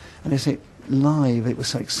Arthur. And I say, live, it was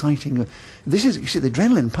so exciting. You see, the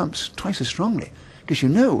adrenaline pumps twice as strongly, because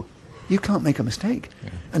you can't make a mistake. Yeah.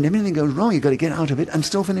 And if anything goes wrong, you've got to get out of it and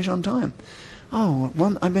still finish on time.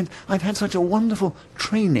 I've had such a wonderful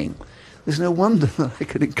training. There's no wonder that I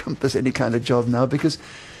could encompass any kind of job now, because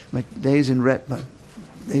my days in rep, my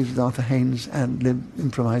days with Arthur Haynes, and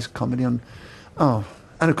improvised comedy on...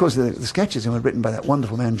 And of course the sketches were written by that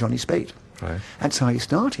wonderful man, Johnny Spate. Right. That's how he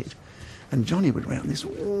started. And Johnny would write these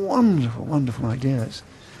wonderful, wonderful ideas,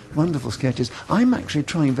 wonderful sketches. I'm actually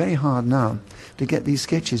trying very hard now to get these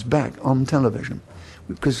sketches back on television,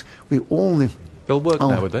 because They'll work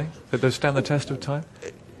now, would they? They'll stand the test of time?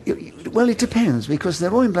 Well, it depends, because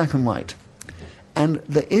they're all in black and white. And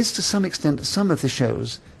there is, to some extent, some of the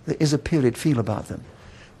shows, there is a period feel about them.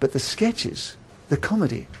 But the sketches, the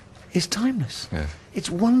comedy, is timeless. Yes. It's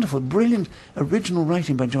wonderful, brilliant, original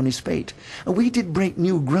writing by Johnny Spate. And we did break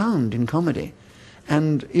new ground in comedy.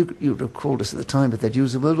 And you'd have called us at the time, but they'd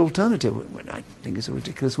use the word alternative. I think it's a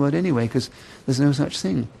ridiculous word anyway, because there's no such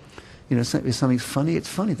thing. You know, if something's funny, it's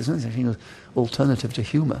funny. There's no such thing as alternative to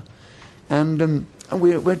humour. And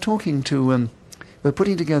we're talking to, we're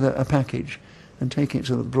putting together a package and taking it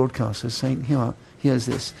to the broadcasters, saying, here's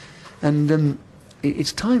this. And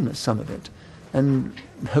it's timeless, some of it. And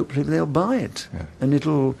hopefully they'll buy it. Yeah. And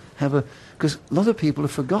it'll have because a lot of people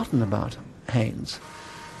have forgotten about Haynes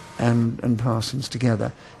and Parsons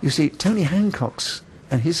together. You see, Tony Hancock's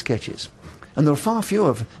and his sketches, and there are far fewer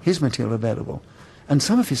of his material available, and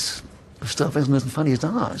some of his stuff isn't as funny as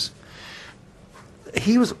ours.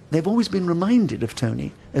 They've always been reminded of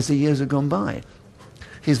Tony as the years have gone by.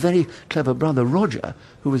 His very clever brother, Roger,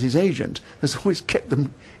 who was his agent, has always kept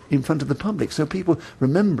them in front of the public, so people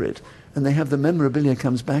remember it, and they have the memorabilia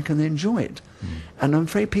comes back and they enjoy it. And I'm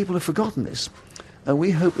afraid people have forgotten this. And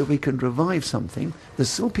we hope that we can revive something. There's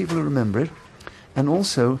still people who remember it, and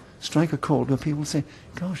also strike a chord where people say,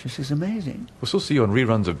 gosh, this is amazing. We'll still see you on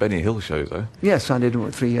reruns of Benny Hill shows, though. Yes, I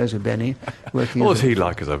did 3 years with Benny. What was he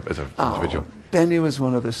like as an individual? Benny was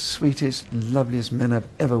one of the sweetest, loveliest men I've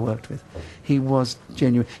ever worked with. He was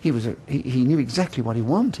genuine. He knew exactly what he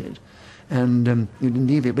wanted, and he didn't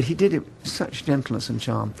deviate, but he did it with such gentleness and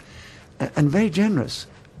charm, and very generous.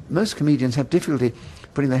 Most comedians have difficulty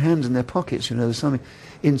putting their hands in their pockets. You know, there's some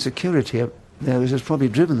insecurity there which has probably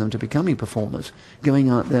driven them to becoming performers, going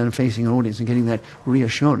out there and facing an audience and getting that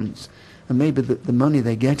reassurance. And maybe the money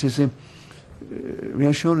they get is a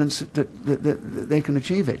reassurance that they can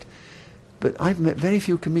achieve it. But I've met very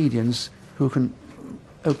few comedians who can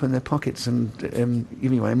open their pockets and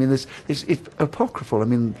give me one. I mean, it's apocryphal. I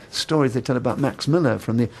mean, stories they tell about Max Miller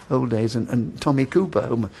from the old days and Tommy Cooper,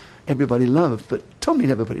 whom everybody loved, but Tommy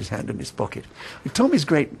never put his hand in his pocket. Tommy's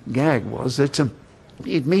great gag was that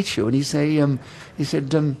he'd meet you and he'd say,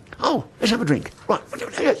 oh, let's have a drink. Right,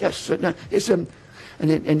 yes, no, it's, and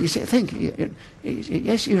you say, thank you,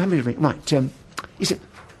 yes, you have a drink. Right, he said,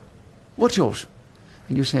 what's yours?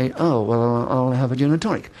 And you say, oh, well, I'll have a gin and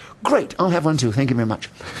tonic. Great, I'll have one too, thank you very much.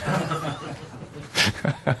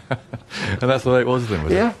 And that's the way it was then,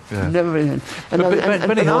 was it? Yeah, never really. And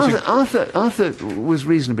Arthur was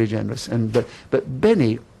reasonably generous, but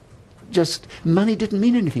Benny, just money didn't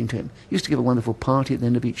mean anything to him. He used to give a wonderful party at the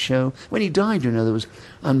end of each show. When he died, you know, there was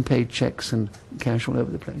unpaid checks and cash all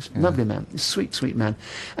over the place. Yeah. Lovely man, sweet, sweet man.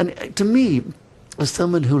 And to me, as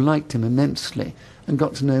someone who liked him immensely and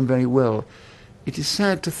got to know him very well, it is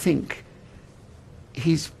sad to think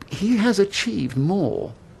he has achieved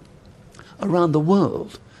more around the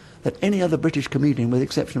world than any other British comedian, with the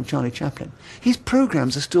exception of Charlie Chaplin. His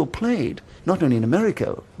programmes are still played, not only in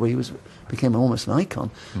America, where he became almost an icon,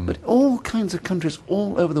 but all kinds of countries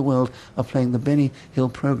all over the world are playing the Benny Hill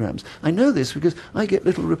programmes. I know this because I get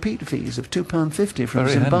little repeat fees of £2.50 from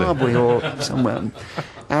Very Zimbabwe handy. or somewhere.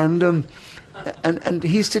 And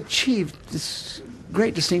he's achieved this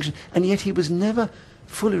great distinction, and yet he was never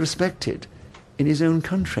fully respected in his own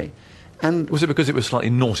country. And was it because it was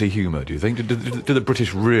slightly naughty humour, do you think? Did the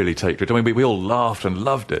British really take to it? I mean, we all laughed and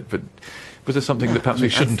loved it, but was there something that perhaps we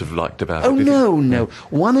shouldn't have liked about it? Oh, no.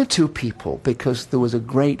 One or two people, because there was a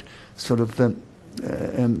great sort of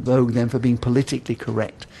vogue then for being politically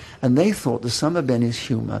correct. And they thought that some of Benny's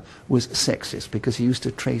humour was sexist because he used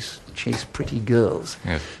to chase pretty girls.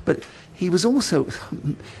 Yes. But he was also, I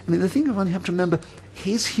mean, the thing you have to remember,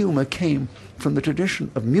 his humour came from the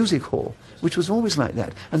tradition of music hall, which was always like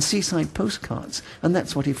that, and seaside postcards, and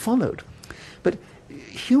that's what he followed. But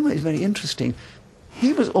humour is very interesting.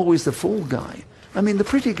 He was always the fall guy. I mean, the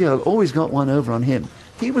pretty girl always got one over on him.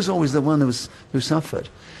 He was always the one who suffered.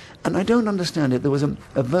 And I don't understand it. There was a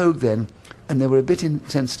vogue then, and they were a bit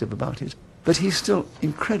insensitive about it. But he's still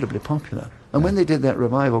incredibly popular. And when they did that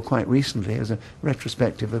revival quite recently as a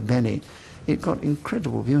retrospective of Benny, it got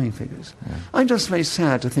incredible viewing figures. Yeah. I'm just very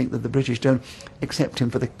sad to think that the British don't accept him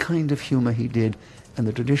for the kind of humour he did and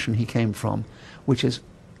the tradition he came from, which is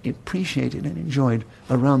appreciated and enjoyed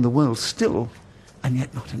around the world still, and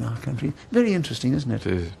yet not in our country. Very interesting, isn't it?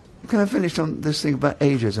 It is. Can I finish on this thing about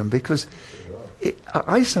ageism? Because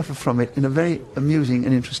I suffer from it in a very amusing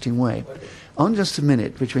and interesting way. On Just a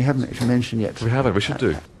Minute, which we haven't actually mentioned yet. We haven't, we should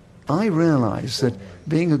do. I realise that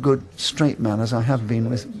being a good straight man, as I have been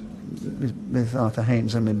with Arthur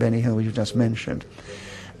Haynes and with Benny Hill, which you just mentioned,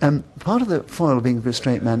 part of the foil of being a good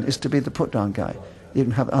straight man is to be the put-down guy. You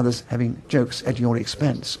can have others having jokes at your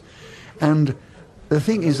expense. And the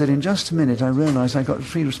thing is that in Just a Minute, I realised I got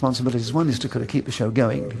three responsibilities. One is to kind of keep the show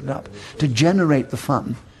going, keep it up, to generate the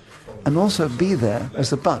fun, and also be there as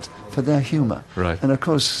the butt for their humour. Right. And of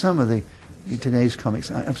course, some of today's comics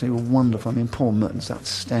are absolutely wonderful. I mean, Paul Merton's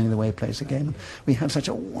outstanding the way he plays the game. We have such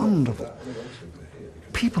a wonderful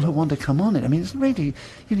people who want to come on it. I mean, it's radio,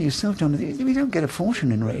 yourself, John, we don't get a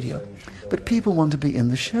fortune in radio, but people want to be in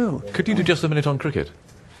the show. Could you do just a minute on cricket?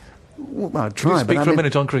 Well, I'd Could you try, speak but for a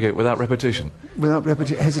minute on cricket without repetition? Without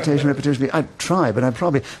hesitation, repetition. I'd try, but I'd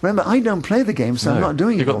probably... Remember, I don't play the game, so I'm not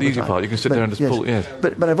doing it. You've got all the the easy time. part. You can sit there and just pull... Yes.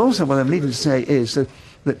 But I've also... What I'm needing to say is that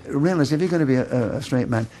realise if you're going to be a straight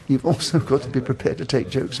man, you've also got to be prepared to take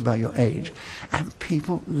jokes about your age. And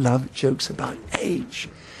people love jokes about age.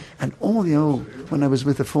 And all the old... When I was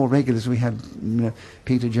with the four regulars, we had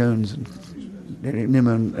Peter Jones and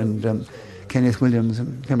Nimmo and Kenneth Williams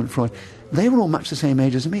and Clement Freud. They were all much the same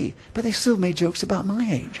age as me, but they still made jokes about my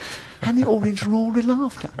age. And the audience roared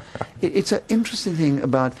laughter. It's an interesting thing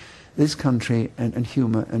about this country and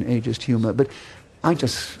humour and ageist humour, but I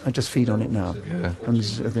just feed on it now. Yeah. And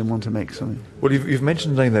if they want to make something. Well, you've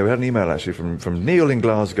mentioned the name there. We had an email actually from Neil in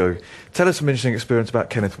Glasgow. Tell us some interesting experience about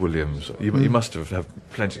Kenneth Williams. You must have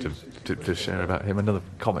plenty to share about him. Another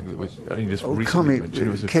comic that was only just recently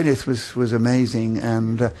mentioned. Kenneth was amazing,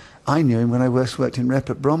 and I knew him when I first worked in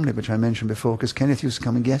Rep at Bromley, which I mentioned before, because Kenneth used to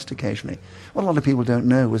come and guest occasionally. What a lot of people don't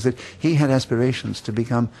know was that he had aspirations to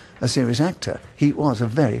become a serious actor. He was a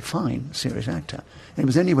very fine serious actor. And it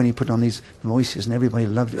was only when he put on these voices and everybody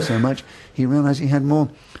loved it so much, he realised he had more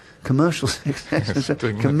commercial success as a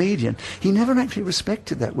comedian. He never actually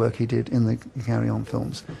respected that work he did in the Carry On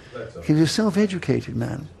films. He was a self-educated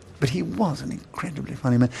man, but he was an incredibly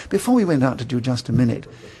funny man. Before we went out to do Just a Minute,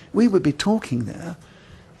 we would be talking there,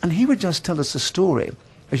 and he would just tell us a story,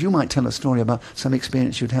 as you might tell a story about some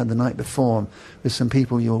experience you'd had the night before with some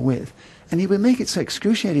people you were with. And he would make it so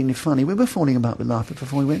excruciatingly funny. We were falling about with laughter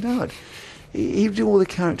before we went out. He would do all the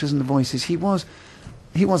characters and the voices. He was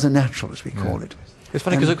a natural, as we call it. It's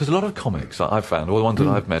funny because a lot of comics I've found, or the ones that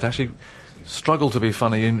I've met, actually struggle to be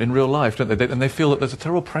funny in real life, don't they? And they feel that there's a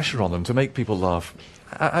terrible pressure on them to make people laugh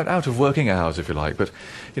out of working hours, if you like. But,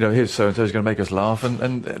 here's so-and-so who's going to make us laugh,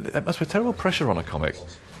 and that must be terrible pressure on a comic.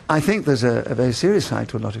 I think there's a very serious side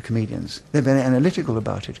to a lot of comedians. They're very analytical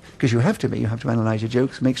about it, because you have to be. You have to analyse your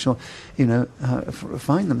jokes, make sure,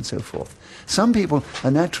 refine them and so forth. Some people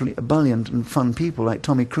are naturally ebullient and fun people, like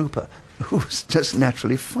Tommy Crouper, who's just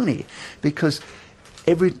naturally funny, because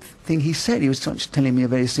everything he said, he was telling me a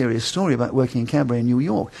very serious story about working in cabaret in New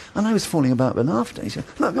York, and I was falling about with laughter. He said,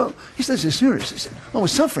 "Look, he said, this is serious." He said, "I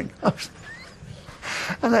was suffering."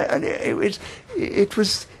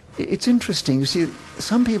 It's interesting. You see,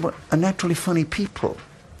 some people are naturally funny people,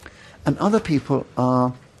 and other people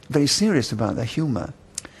are very serious about their humour.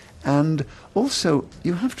 And also,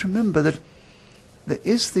 you have to remember that there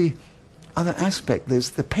is the other aspect.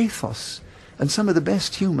 There's the pathos, and some of the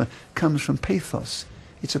best humour comes from pathos.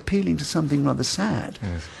 It's appealing to something rather sad.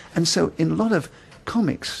 Yes. And so, in a lot of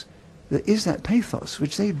comics, there is that pathos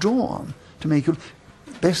which they draw on to make you.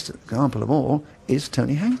 Best example of all is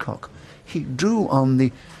Tony Hancock. He drew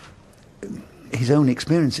on his own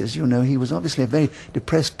experiences. He was obviously a very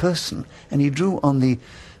depressed person, and he drew on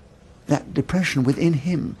that depression within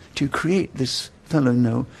him to create this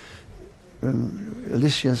fellow,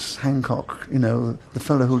 Elysius Hancock, the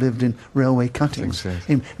fellow who lived in railway cuttings,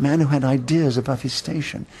 a man who had ideas above his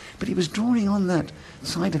station. But he was drawing on that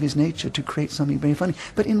side of his nature to create something very funny.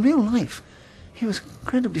 But in real life, he was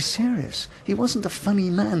incredibly serious. He wasn't a funny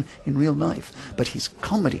man in real life, but his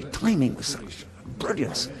comedy timing was such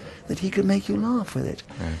brilliance that he could make you laugh with it.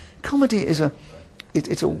 Yeah. Comedy is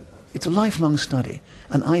it's a lifelong study,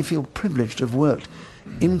 and I feel privileged to have worked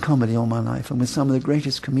in comedy all my life and with some of the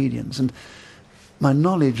greatest comedians, and my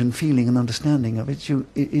knowledge and feeling and understanding of it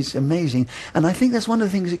is amazing. And I think that's one of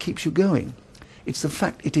the things that keeps you going. It's the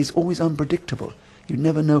fact it is always unpredictable. You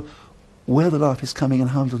never know where the laugh is coming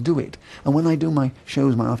and how you'll do it. And when I do my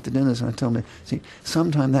shows, my after dinners, and I tell me, see,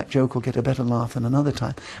 sometime that joke will get a better laugh than another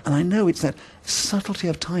time. And I know it's that subtlety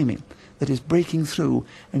of timing that is breaking through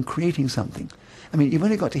and creating something. I mean, you've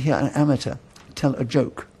only got to hear an amateur tell a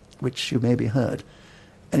joke, which you maybe heard,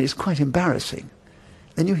 and it's quite embarrassing.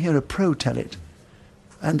 Then you hear a pro tell it,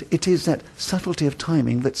 and it is that subtlety of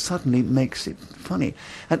timing that suddenly makes it funny.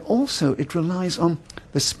 And also it relies on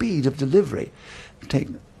the speed of delivery. Take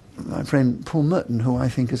my friend Paul Merton, who I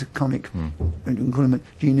think is a comic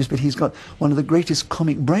genius, but he's got one of the greatest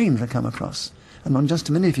comic brains I come across. And on Just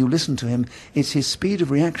a Minute, if you listen to him, it's his speed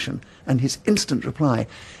of reaction and his instant reply.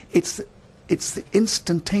 It's the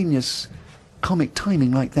instantaneous comic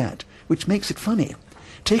timing like that which makes it funny.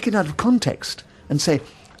 Take it out of context and say,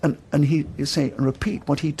 and he say and repeat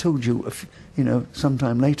what he told you,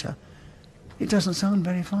 sometime later. it doesn't sound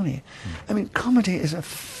very funny. I mean, comedy is a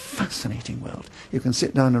fascinating world. You can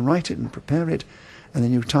sit down and write it and prepare it, and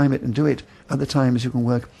then you time it and do it. Other times you can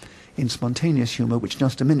work in spontaneous humour, which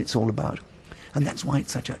Just a Minute's all about. And that's why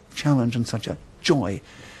it's such a challenge and such a joy.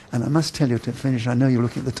 And I must tell you, to finish, I know you're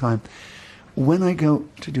looking at the time, when I go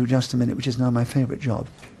to do Just a Minute, which is now my favourite job,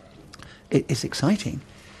 it's exciting.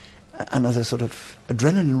 And there's a sort of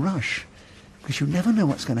adrenaline rush, because you never know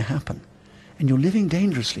what's going to happen. And you're living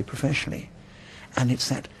dangerously professionally. And it's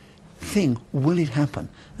that thing, will it happen?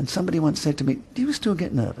 And somebody once said to me, do you still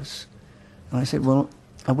get nervous? And I said, well,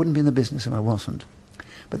 I wouldn't be in the business if I wasn't.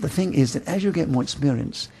 But the thing is that as you get more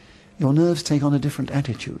experience, your nerves take on a different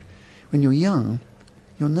attitude. When you're young,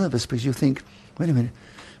 you're nervous because you think, wait a minute,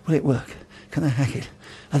 will it work? Can I hack it?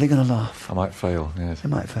 Are they going to laugh? I might fail, yes. I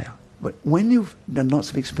might fail. But when you've done lots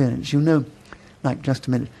of experience, you know, like Just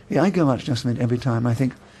a Minute. Yeah, I go out to Just a Minute every time. I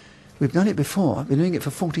think, we've done it before. I've been doing it for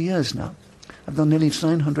 40 years now. I've done nearly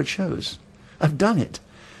 900 shows. I've done it.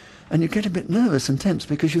 And you get a bit nervous and tense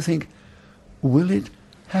because you think, will it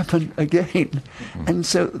happen again? And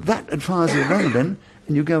so that, as far as adrenaline,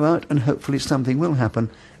 and you go out and hopefully something will happen,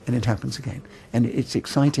 and it happens again. And it's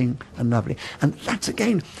exciting and lovely. And that's,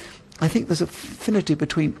 again, I think there's an affinity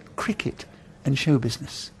between cricket and show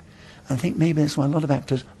business. I think maybe that's why a lot of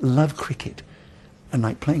actors love cricket and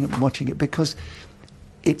like playing it and watching it, because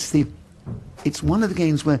it's one of the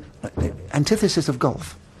games where, antithesis of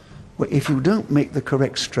golf, where if you don't make the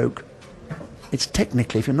correct stroke, it's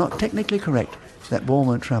technically, if you're not technically correct, that ball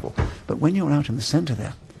won't travel. But when you're out in the centre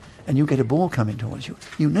there, and you get a ball coming towards you,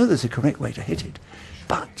 you know there's a correct way to hit it,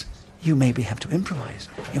 but you maybe have to improvise.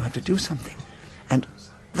 You have to do something. And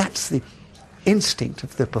that's the instinct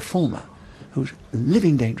of the performer who's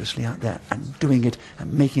living dangerously out there and doing it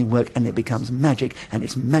and making it work, and it becomes magic, and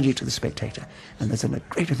it's magic to the spectator. And there's a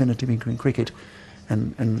great affinity between cricket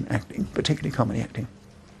and acting, particularly comedy acting.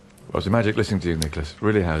 Well, it's a magic listening to you, Nicholas. It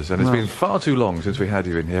really has. And it's been far too long since we had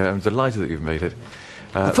you in here. I'm delighted that you've made it.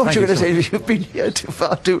 I thought you were going to say you've been here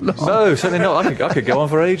far too long. No, certainly not. I could go on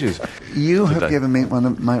for ages. You have given me one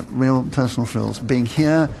of my real personal thrills, being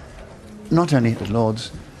here, not only at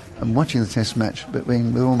Lord's and watching the Test match, but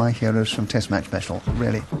being with all my heroes from Test Match Special,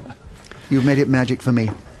 really. You've made it magic for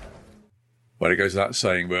me. Well, it goes without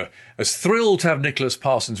saying, we're as thrilled to have Nicholas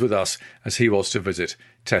Parsons with us as he was to visit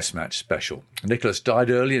Test Match Special. Nicholas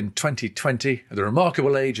died early in 2020 at the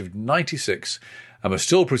remarkable age of 96, and was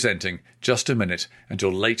still presenting Just a Minute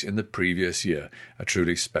until late in the previous year. A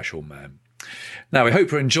truly special man. Now, we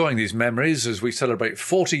hope you're enjoying these memories as we celebrate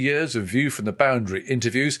 40 years of View from the Boundary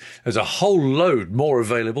interviews. There's a whole load more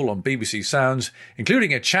available on BBC Sounds,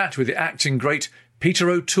 including a chat with the acting great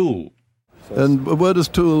Peter O'Toole. And where does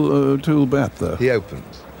Toole bat, though? He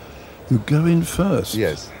opens. You go in first?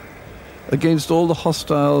 Yes. Against all the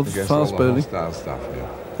hostile, fast bowling? Hostile stuff,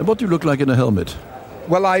 yeah. And what do you look like in a helmet?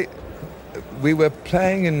 Well, we were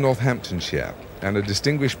playing in Northamptonshire, and a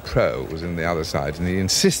distinguished pro was in the other side, and he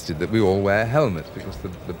insisted that we all wear helmets because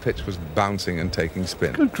the pitch was bouncing and taking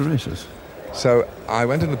spin. Good gracious. So I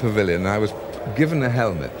went in the pavilion, and I was given a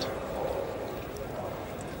helmet,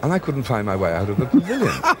 and I couldn't find my way out of the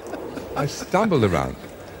pavilion. I stumbled around,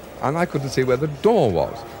 and I couldn't see where the door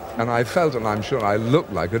was, and I felt, and I'm sure I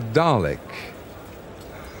looked like a Dalek.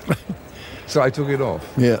 So I took it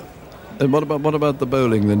off. Yeah. And what about the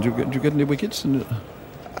bowling then? Do you get any wickets?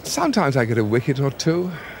 Sometimes I get a wicket or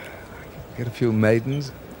two. I get a few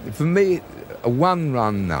maidens. For me, a 1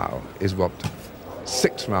 run now is what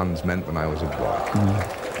 6 runs meant when I was a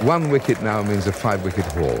boy. 1 wicket now means a 5-wicket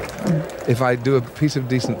haul. If I do a piece of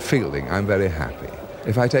decent fielding, I'm very happy.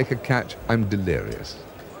 If I take a catch, I'm delirious.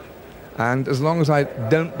 And as long as I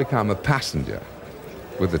don't become a passenger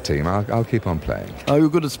with the team, I'll keep on playing. Are you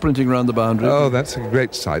good at sprinting around the boundary? Oh, that's a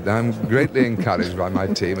great sight. I'm greatly encouraged by my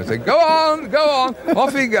team. I say, go on,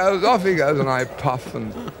 off he goes, and I puff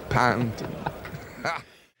and pant.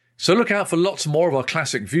 So look out for lots more of our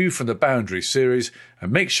classic View from the Boundary series,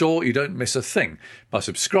 and make sure you don't miss a thing by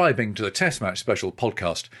subscribing to the Test Match Special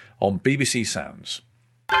podcast on BBC Sounds.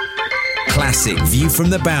 Classic View from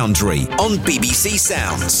the Boundary on BBC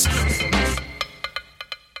Sounds.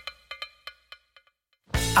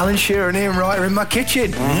 Alan Shearer and Ian Wright are in my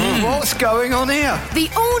kitchen. What's going on here? The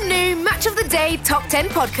all-new Match of the Day Top 10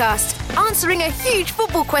 podcast, answering a huge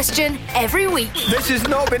football question every week. This has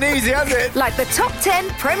not been easy, has it? Like the top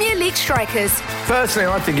 10 Premier League strikers. Personally,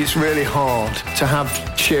 I think it's really hard to have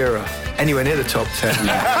Shearer anywhere near the top 10.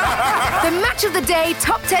 The Match of the Day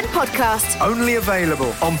Top 10 podcast. Only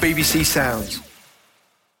available on BBC Sounds.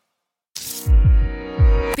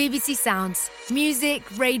 BBC Sounds. Music,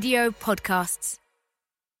 radio, podcasts.